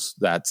individuals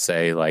that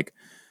say like,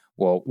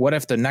 well, what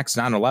if the next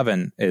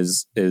 9/11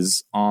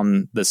 is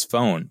on this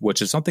phone,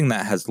 which is something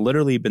that has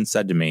literally been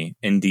said to me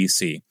in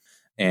DC.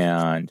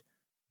 And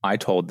I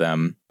told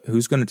them,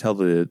 who's going to tell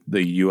the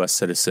U.S.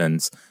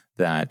 citizens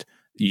that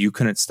you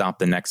couldn't stop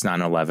the next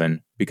 9/11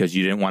 because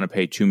you didn't want to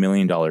pay $2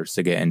 million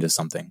to get into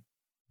something?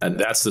 And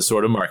that's the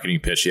sort of marketing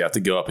pitch you have to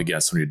go up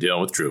against when you're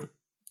dealing with Drew.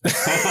 I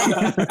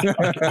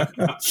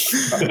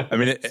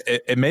mean,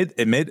 it made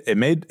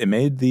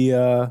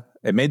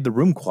the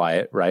room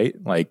quiet, right?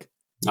 Like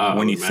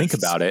when you think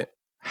about it,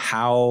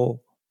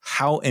 how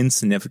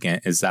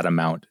insignificant is that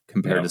amount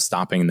compared to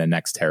stopping the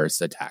next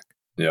terrorist attack,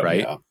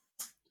 right? Yeah.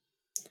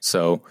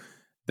 So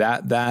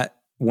that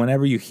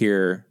whenever you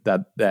hear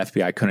that the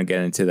FBI couldn't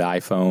get into the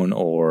iPhone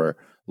or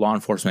law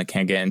enforcement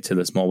can't get into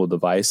this mobile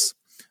device,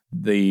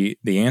 the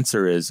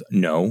answer is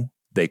no,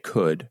 they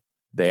could.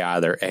 They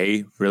either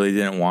A, really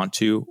didn't want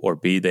to, or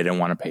B, they didn't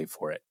want to pay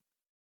for it.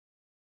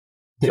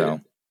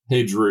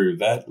 Hey, Drew,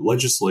 that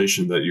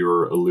legislation that you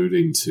were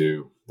alluding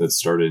to that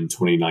started in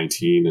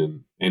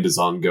 2019 and is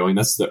ongoing,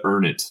 that's the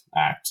Earn It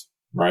Act,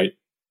 right?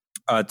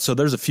 So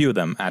there's a few of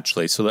them,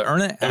 actually. So the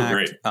Earn It Act,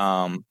 great.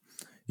 So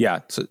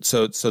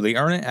the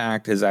Earn It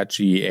Act is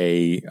actually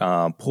a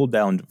pulled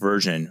down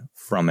version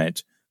from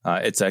it.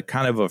 It's a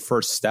kind of a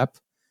first step,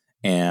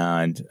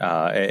 and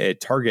it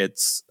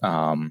targets.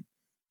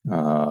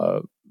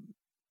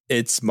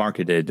 It's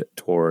marketed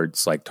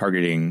towards like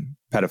targeting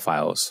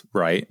pedophiles,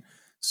 right?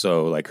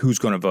 So like, who's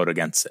going to vote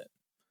against it?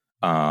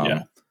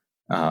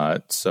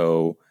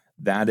 So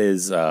that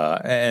is,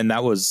 and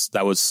that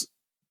was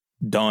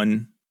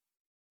done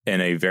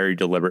in a very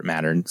deliberate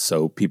manner,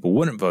 so people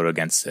wouldn't vote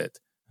against it,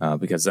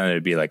 because then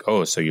it'd be like,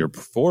 oh, so you're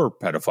for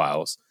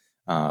pedophiles.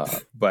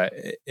 But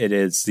it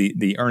is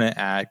the Earn It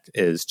Act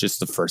is just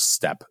the first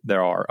step.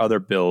 There are other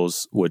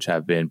bills which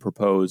have been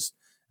proposed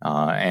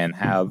and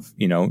have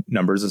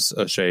numbers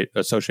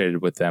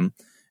associated with them,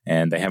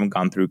 and they haven't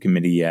gone through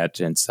committee yet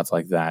and stuff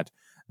like that.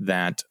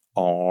 That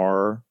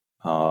are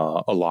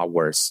a lot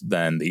worse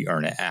than the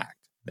Earn It Act.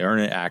 The Earn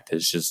It Act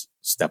is just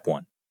step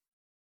one.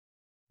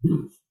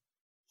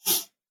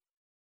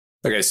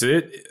 Okay,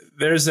 so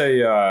there's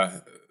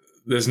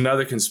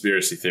another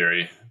conspiracy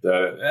theory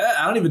that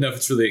I don't even know if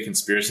it's really a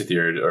conspiracy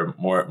theory or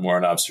more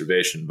an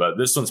observation, but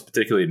this one's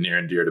particularly near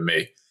and dear to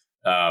me.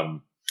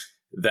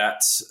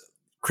 That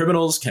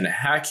criminals can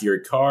hack your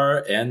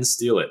car and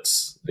steal it,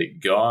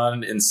 like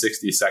Gone in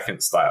 60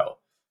 Seconds style.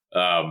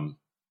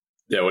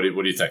 What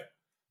do you think?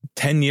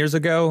 10 years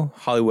ago,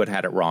 Hollywood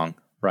had it wrong,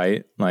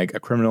 right? Like a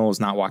criminal is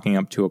not walking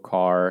up to a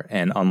car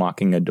and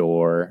unlocking a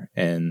door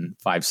in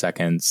 5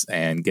 seconds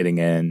and getting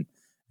in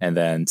and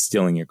then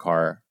stealing your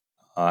car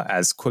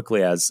as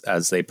quickly as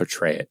they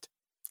portray it.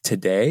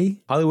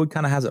 Today, Hollywood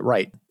kind of has it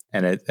right.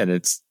 And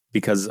it's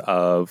because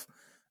of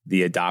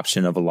the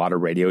adoption of a lot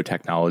of radio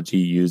technology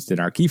used in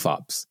our key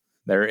fobs.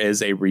 There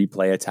is a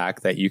replay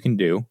attack that you can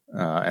do.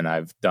 And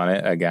I've done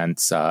it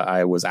against,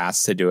 I was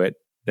asked to do it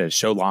to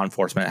show law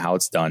enforcement how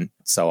it's done.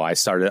 So I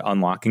started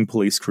unlocking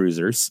police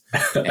cruisers,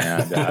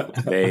 and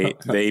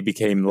they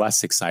became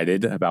less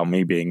excited about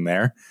me being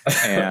there.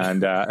 And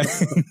but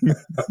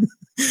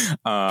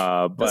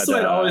that's the way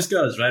it always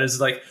goes, right? It's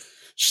like,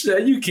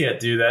 you can't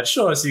do that.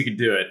 Show us you can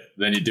do it.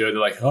 Then you do it.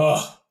 They're like,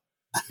 oh,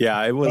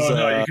 yeah, it was. Oh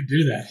no, you can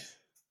do that.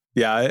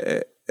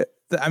 Yeah.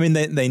 I mean,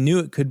 they knew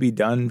it could be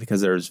done because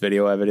there was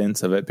video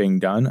evidence of it being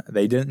done.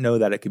 They didn't know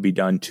that it could be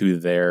done to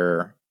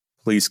their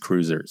police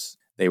cruisers.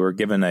 They were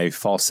given a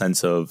false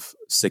sense of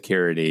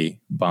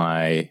security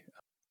by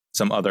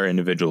some other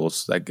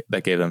individuals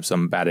that gave them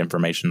some bad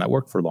information that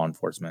worked for law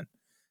enforcement.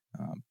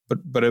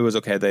 But it was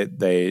okay.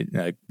 They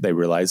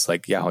realized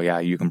like, yeah,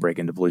 you can break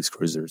into police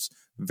cruisers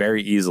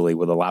very easily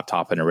with a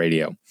laptop and a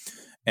radio.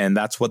 And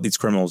that's what these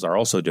criminals are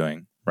also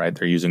doing, right?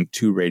 They're using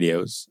 2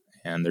 radios,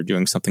 and they're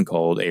doing something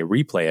called a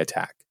replay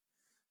attack.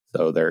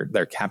 So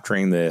they're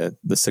capturing the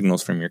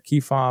signals from your key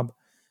fob.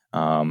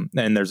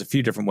 And there's a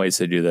few different ways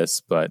to do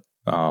this, but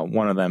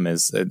one of them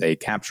is they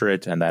capture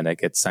it and then it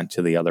gets sent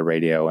to the other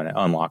radio and it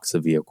unlocks the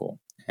vehicle.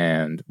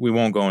 And we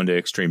won't go into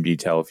extreme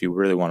detail. If you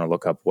really want to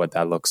look up what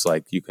that looks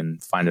like, you can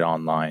find it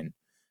online.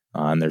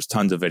 And there's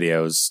tons of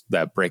videos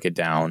that break it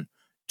down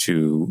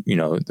to,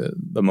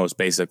 the most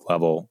basic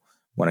level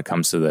when it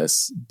comes to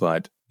this.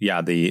 But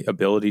yeah, the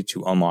ability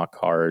to unlock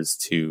cars,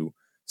 to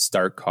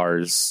start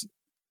cars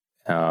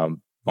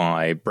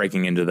by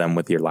breaking into them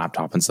with your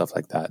laptop and stuff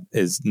like that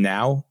is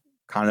now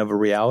kind of a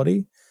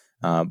reality.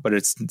 But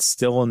it's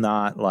still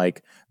not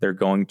like you're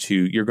going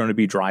to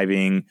be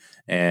driving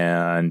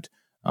and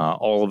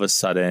all of a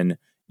sudden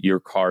your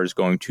car is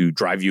going to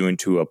drive you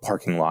into a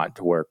parking lot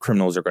to where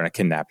criminals are going to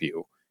kidnap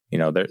you. They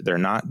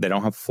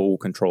don't have full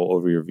control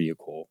over your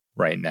vehicle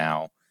right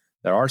now.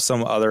 There are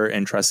some other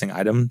interesting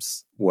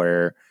items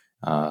where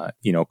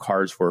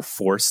cars were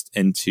forced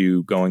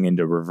into going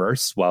into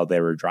reverse while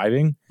they were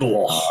driving,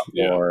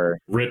 or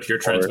rip your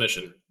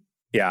transmission.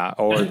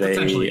 Or they,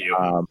 Potentially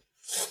you.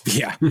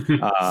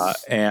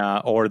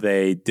 or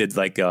they did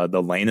like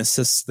the lane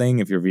assist thing.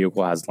 If your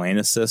vehicle has lane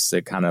assist,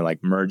 it kind of like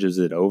merges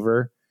it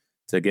over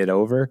to get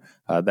over.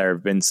 There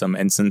have been some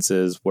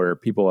instances where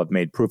people have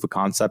made proof of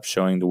concept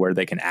showing to where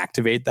they can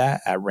activate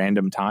that at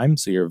random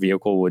times. So your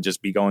vehicle would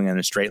just be going in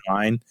a straight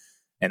line,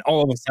 and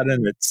all of a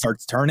sudden it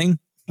starts turning.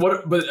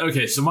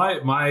 So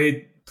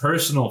my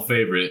personal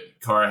favorite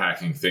car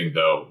hacking thing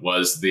though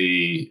was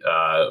the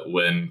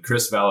when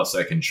Chris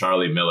Valasek and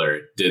Charlie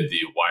Miller did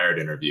the Wired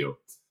interview.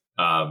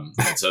 And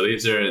so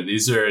these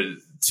are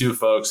two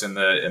folks in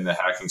the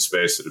hacking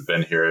space that have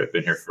been here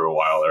for a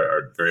while,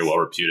 are very well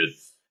reputed,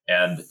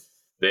 and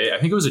I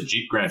think it was a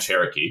Jeep Grand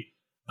Cherokee.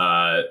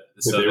 So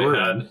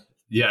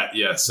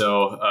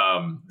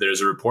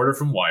there's a reporter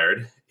from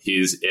Wired.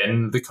 He's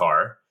in the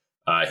car.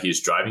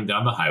 He's driving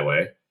down the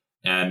highway.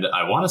 And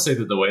I want to say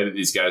that the way that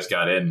these guys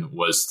got in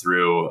was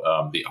through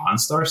the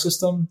OnStar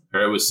system,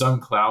 or it was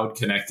some cloud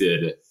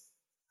connected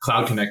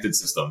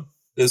system.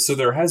 So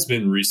there has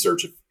been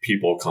research of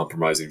people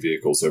compromising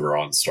vehicles over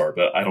OnStar,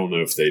 but I don't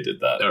know if they did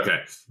that. Okay.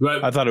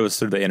 I thought it was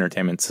through the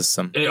entertainment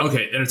system.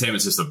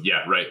 Entertainment system.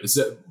 Yeah, right.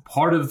 So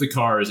part of the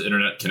car is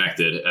internet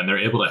connected, and they're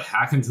able to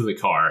hack into the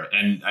car.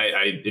 And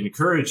I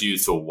encourage you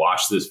to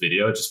watch this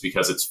video just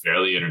because it's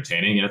fairly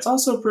entertaining. And it's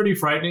also pretty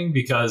frightening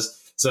because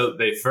so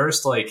they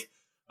first I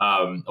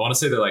want to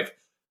say they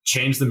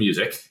change the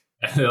music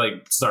and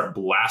they start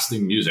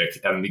blasting music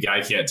and the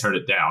guy can't turn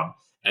it down.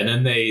 And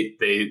then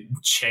they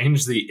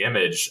change the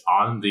image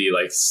on the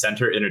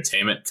center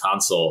entertainment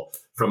console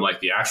from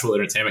the actual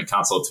entertainment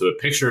console to a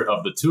picture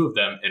of the two of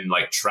them in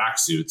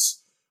tracksuits.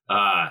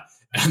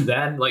 And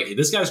then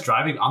this guy's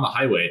driving on the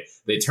highway.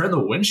 They turn the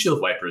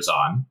windshield wipers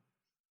on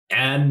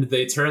and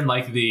they turn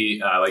the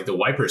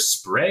wiper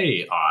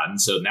spray on.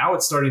 So now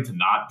it's starting to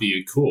not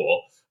be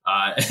cool.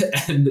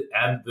 And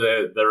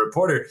the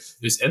reporter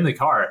who's in the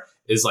car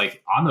is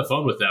on the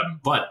phone with them,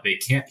 but they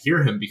can't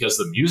hear him because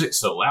the music's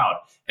so loud,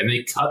 and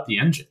they cut the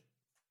engine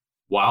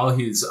while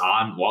he's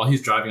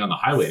driving on the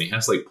highway, and he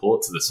has to pull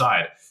it to the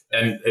side.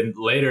 And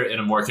later in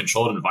a more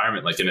controlled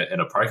environment, in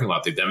a parking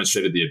lot, they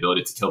demonstrated the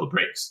ability to kill the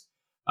brakes.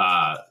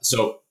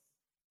 The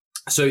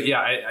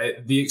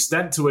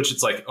extent to which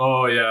it's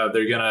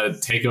they're gonna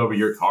take over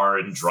your car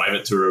and drive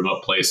it to a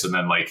remote place and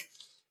then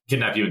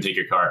kidnap you and take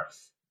your car.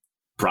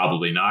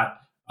 Probably not.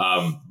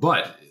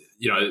 But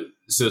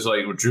so it's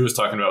what Drew was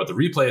talking about with the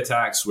replay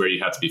attacks, where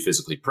you have to be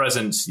physically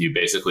present. You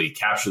basically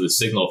capture the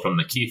signal from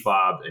the key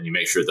fob and you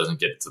make sure it doesn't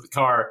get to the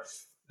car.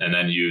 And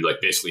then you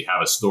basically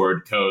have a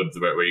stored code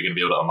where you're going to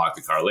be able to unlock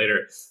the car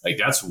later.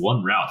 That's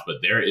one route,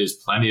 but there is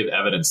plenty of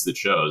evidence that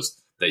shows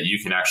that you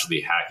can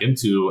actually hack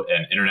into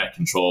an internet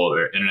controlled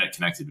or internet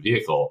connected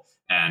vehicle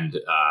and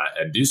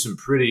do some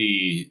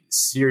pretty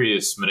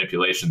serious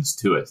manipulations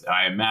to it. And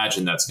I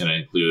imagine that's going to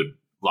include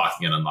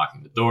locking and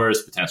unlocking the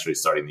doors, potentially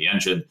starting the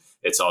engine.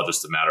 It's all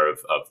just a matter of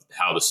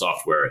how the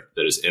software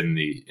that is in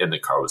the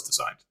car was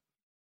designed.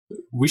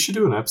 We should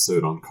do an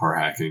episode on car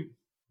hacking.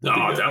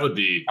 That would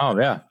be. Oh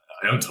yeah,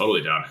 I'm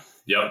totally down.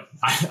 Yep,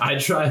 I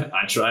drive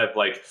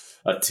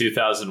a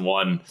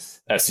 2001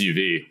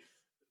 SUV,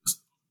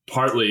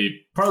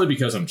 partly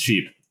because I'm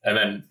cheap, and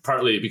then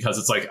partly because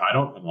it's I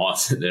don't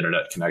want an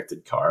internet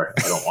connected car.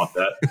 I don't want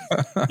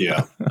that.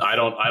 Yeah, I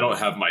don't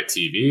have my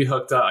TV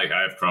hooked up. I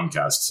have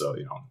Chromecast, so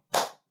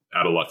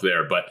out of luck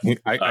there. But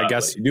I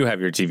guess you do have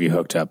your TV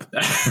hooked up.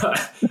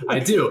 I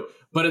do,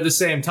 but at the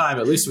same time,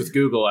 at least with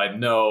Google, I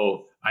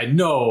know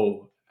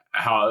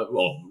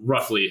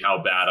roughly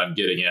how bad I'm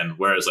getting in.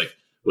 Whereas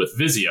with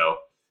Vizio,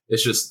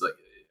 it's just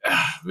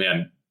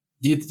man,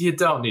 you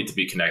don't need to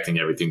be connecting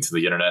everything to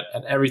the internet,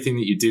 and everything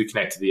that you do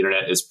connect to the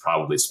internet is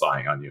probably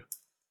spying on you.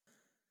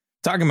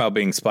 Talking about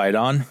being spied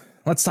on,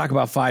 let's talk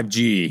about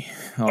 5G.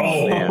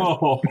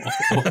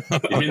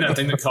 You mean that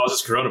thing that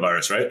causes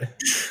coronavirus, right?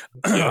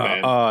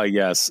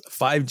 Yes.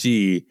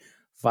 5G.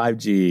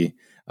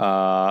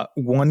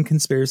 One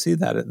conspiracy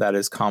that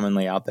is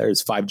commonly out there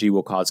is 5G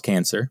will cause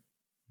cancer,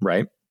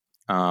 right?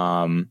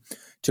 To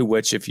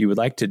which, if you would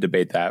like to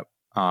debate that,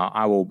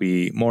 I will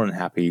be more than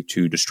happy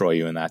to destroy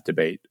you in that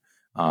debate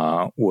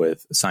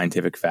with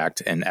scientific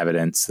fact and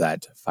evidence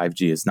that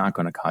 5G is not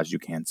going to cause you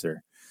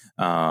cancer.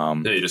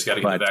 You just got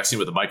to get the vaccine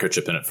with a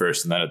microchip in it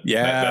first, and that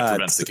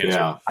prevents the cancer.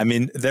 Yeah. I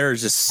mean, there are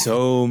just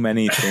so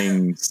many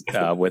things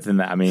within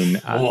that. I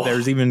mean, there are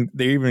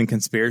even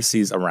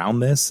conspiracies around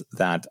this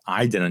that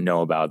I didn't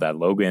know about that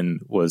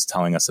Logan was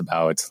telling us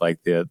about. It's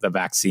the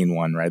vaccine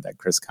one, right? That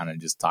Chris kind of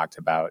just talked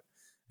about,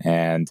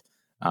 and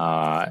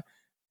the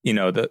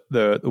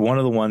one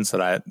of the ones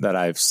that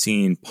I've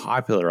seen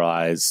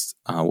popularized,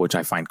 which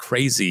I find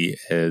crazy,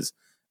 is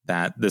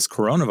that this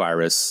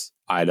coronavirus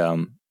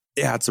item.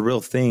 Yeah, it's a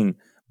real thing,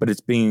 but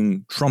it's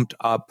being trumped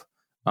up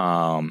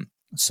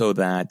so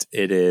that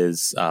it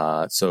is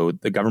so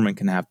the government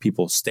can have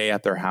people stay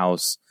at their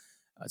house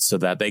so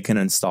that they can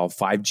install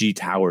 5G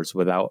towers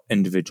without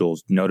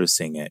individuals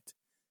noticing it.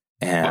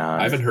 And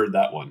I haven't heard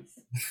that one.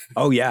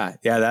 Oh yeah.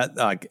 That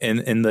like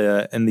in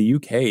the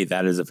UK,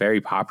 that is a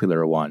very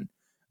popular one.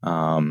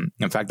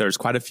 In fact, there's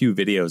quite a few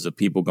videos of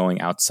people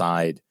going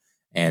outside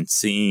and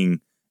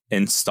seeing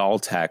install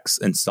techs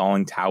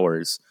installing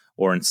towers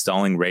or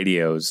installing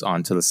radios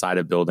onto the side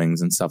of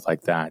buildings and stuff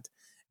like that.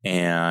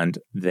 And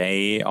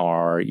they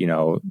are,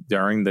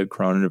 during the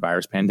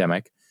coronavirus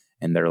pandemic,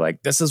 and they're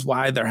like, this is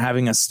why they're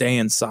having us stay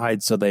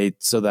inside so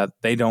that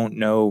they don't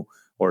know,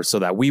 or so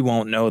that we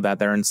won't know that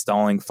they're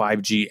installing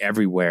 5G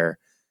everywhere.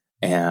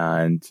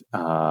 And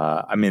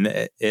I mean,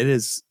 it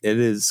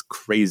is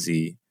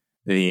crazy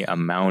the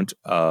amount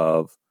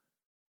of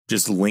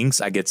just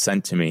links I get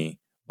sent to me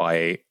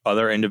by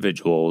other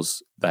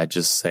individuals that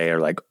just say,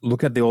 are like,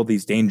 look at all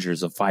these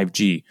dangers of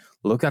 5G.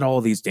 Look at all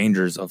these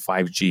dangers of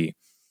 5G.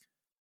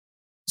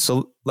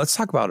 So let's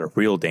talk about a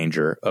real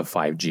danger of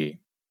 5G.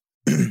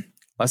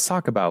 Let's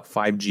talk about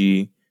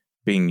 5G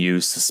being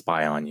used to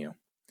spy on you.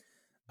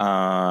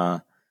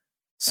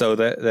 So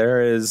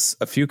there is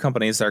a few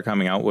companies that are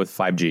coming out with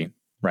 5G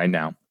right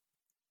now,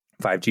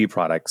 5G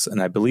products.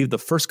 And I believe the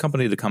first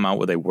company to come out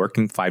with a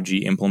working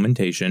 5G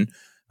implementation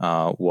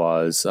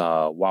was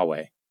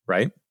Huawei,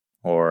 right?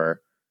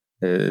 Or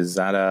is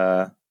that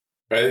I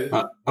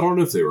don't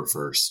know if they were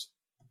first.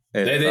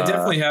 They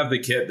definitely have the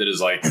kit that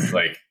is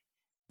like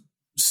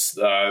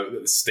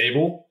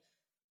stable,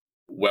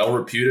 well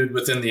reputed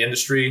within the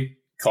industry,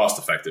 cost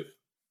effective.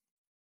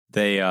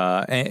 They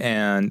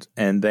and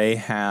they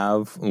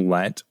have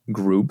let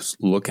groups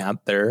look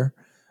at their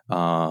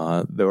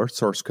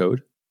source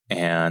code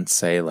and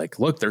say, like,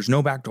 look, there's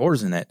no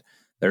backdoors in it.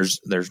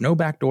 There's no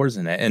backdoors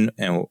in it,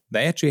 and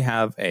they actually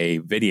have a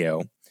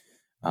video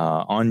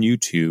on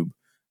YouTube,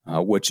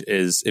 which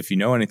is, if you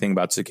know anything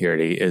about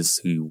security,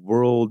 is the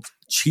world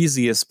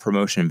cheesiest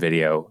promotion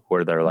video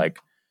where they're like,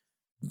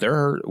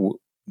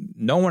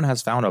 no one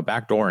has found a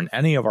backdoor in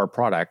any of our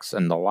products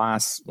in the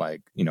last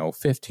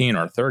 15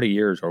 or 30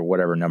 years or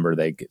whatever number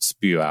they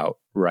spew out,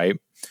 right?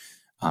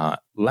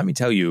 Let me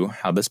tell you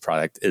how this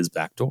product is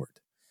backdoored.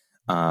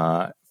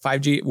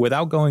 5G,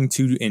 without going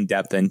too in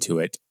depth into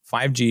it,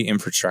 5G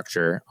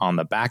infrastructure on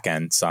the back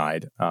end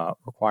side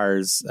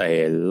requires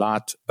a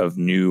lot of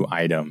new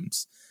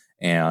items.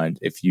 And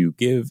if you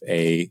give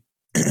the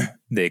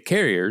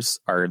carriers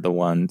are the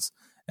ones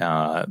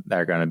that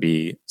are going to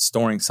be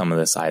storing some of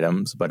this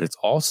items, but it's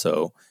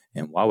also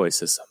in Huawei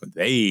system,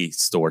 they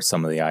store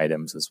some of the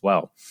items as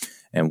well.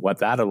 And what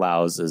that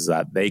allows is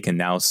that they can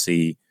now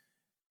see,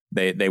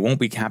 they won't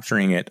be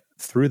capturing it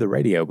through the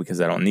radio because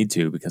they don't need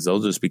to, because they'll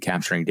just be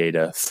capturing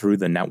data through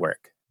the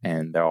network.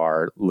 And there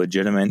are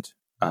legitimate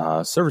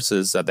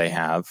services that they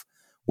have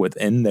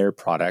within their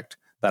product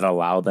that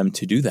allow them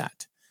to do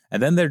that.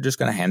 And then they're just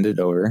going to hand it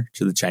over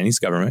to the Chinese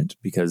government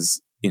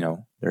because,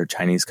 they're a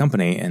Chinese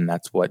company, and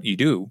that's what you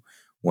do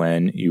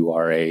when you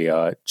are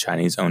a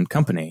Chinese-owned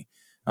company.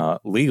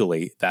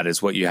 Legally, that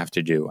is what you have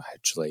to do,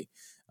 actually,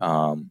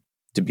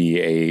 to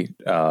be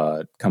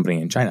a company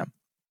in China.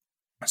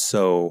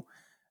 So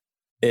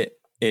it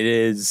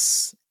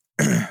is.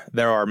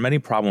 There are many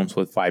problems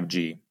with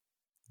 5G,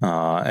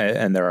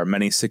 and there are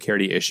many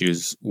security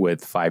issues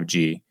with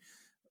 5G.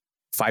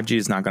 5G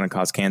is not going to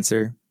cause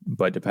cancer,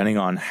 but depending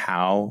on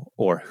how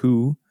or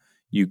who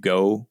you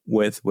go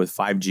with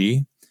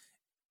 5G,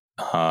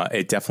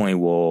 it definitely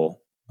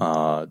will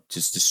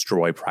just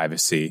destroy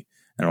privacy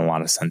in a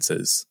lot of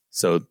senses.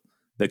 So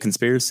the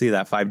conspiracy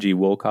that 5G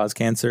will cause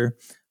cancer,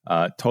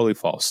 totally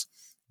false.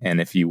 And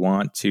if you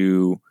want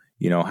to,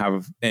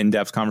 have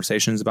in-depth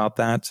conversations about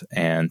that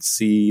and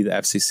see the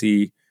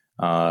FCC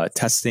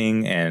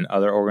testing and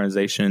other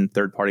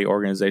third-party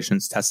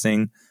organizations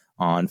testing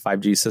on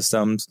 5G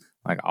systems,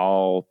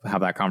 I'll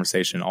have that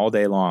conversation all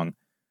day long.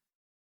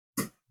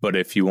 But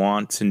if you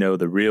want to know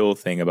the real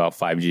thing about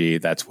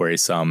 5G, that's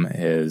worrisome,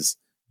 is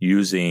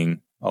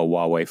using a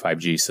Huawei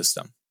 5G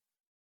system.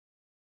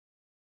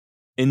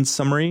 In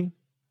summary,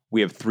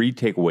 we have 3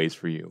 takeaways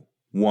for you.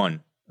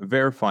 1,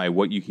 verify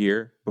what you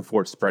hear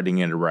before spreading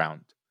it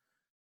around.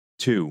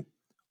 2,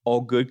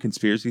 all good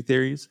conspiracy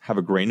theories have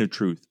a grain of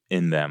truth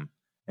in them.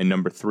 And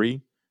number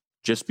 3,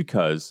 just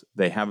because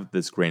they have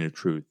this grain of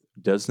truth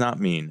does not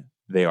mean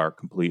they are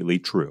completely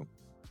true.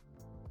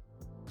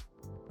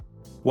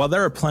 While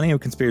there are plenty of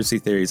conspiracy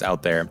theories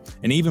out there,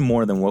 and even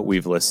more than what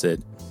we've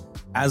listed,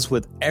 as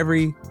with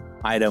every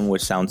item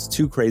which sounds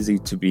too crazy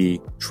to be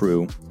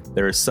true,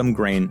 there is some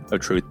grain of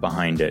truth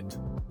behind it.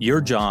 Your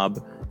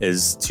job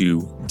is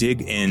to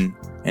dig in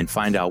and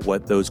find out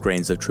what those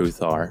grains of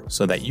truth are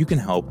so that you can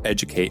help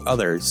educate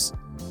others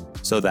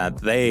so that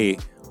they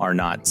are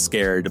not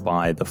scared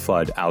by the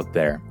FUD out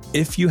there.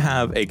 If you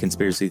have a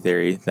conspiracy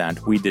theory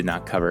that we did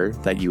not cover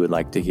that you would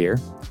like to hear,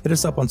 hit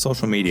us up on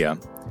social media,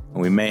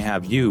 and we may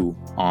have you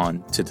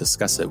on to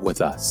discuss it with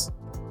us.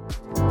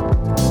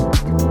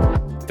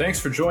 Thanks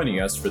for joining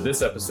us for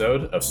this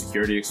episode of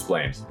Security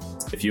Explained.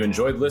 If you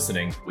enjoyed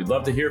listening, we'd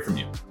love to hear from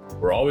you.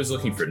 We're always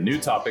looking for new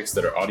topics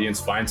that our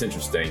audience finds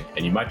interesting,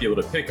 and you might be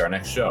able to pick our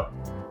next show.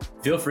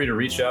 Feel free to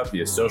reach out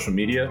via social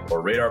media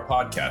or rate our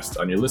podcast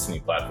on your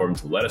listening platform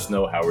to let us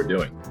know how we're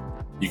doing.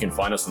 You can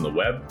find us on the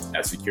web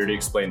at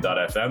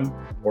securityexplained.fm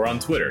or on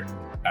Twitter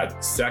at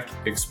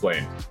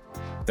SecExplained.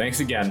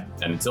 Thanks again,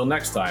 and until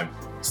next time,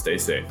 stay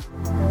safe.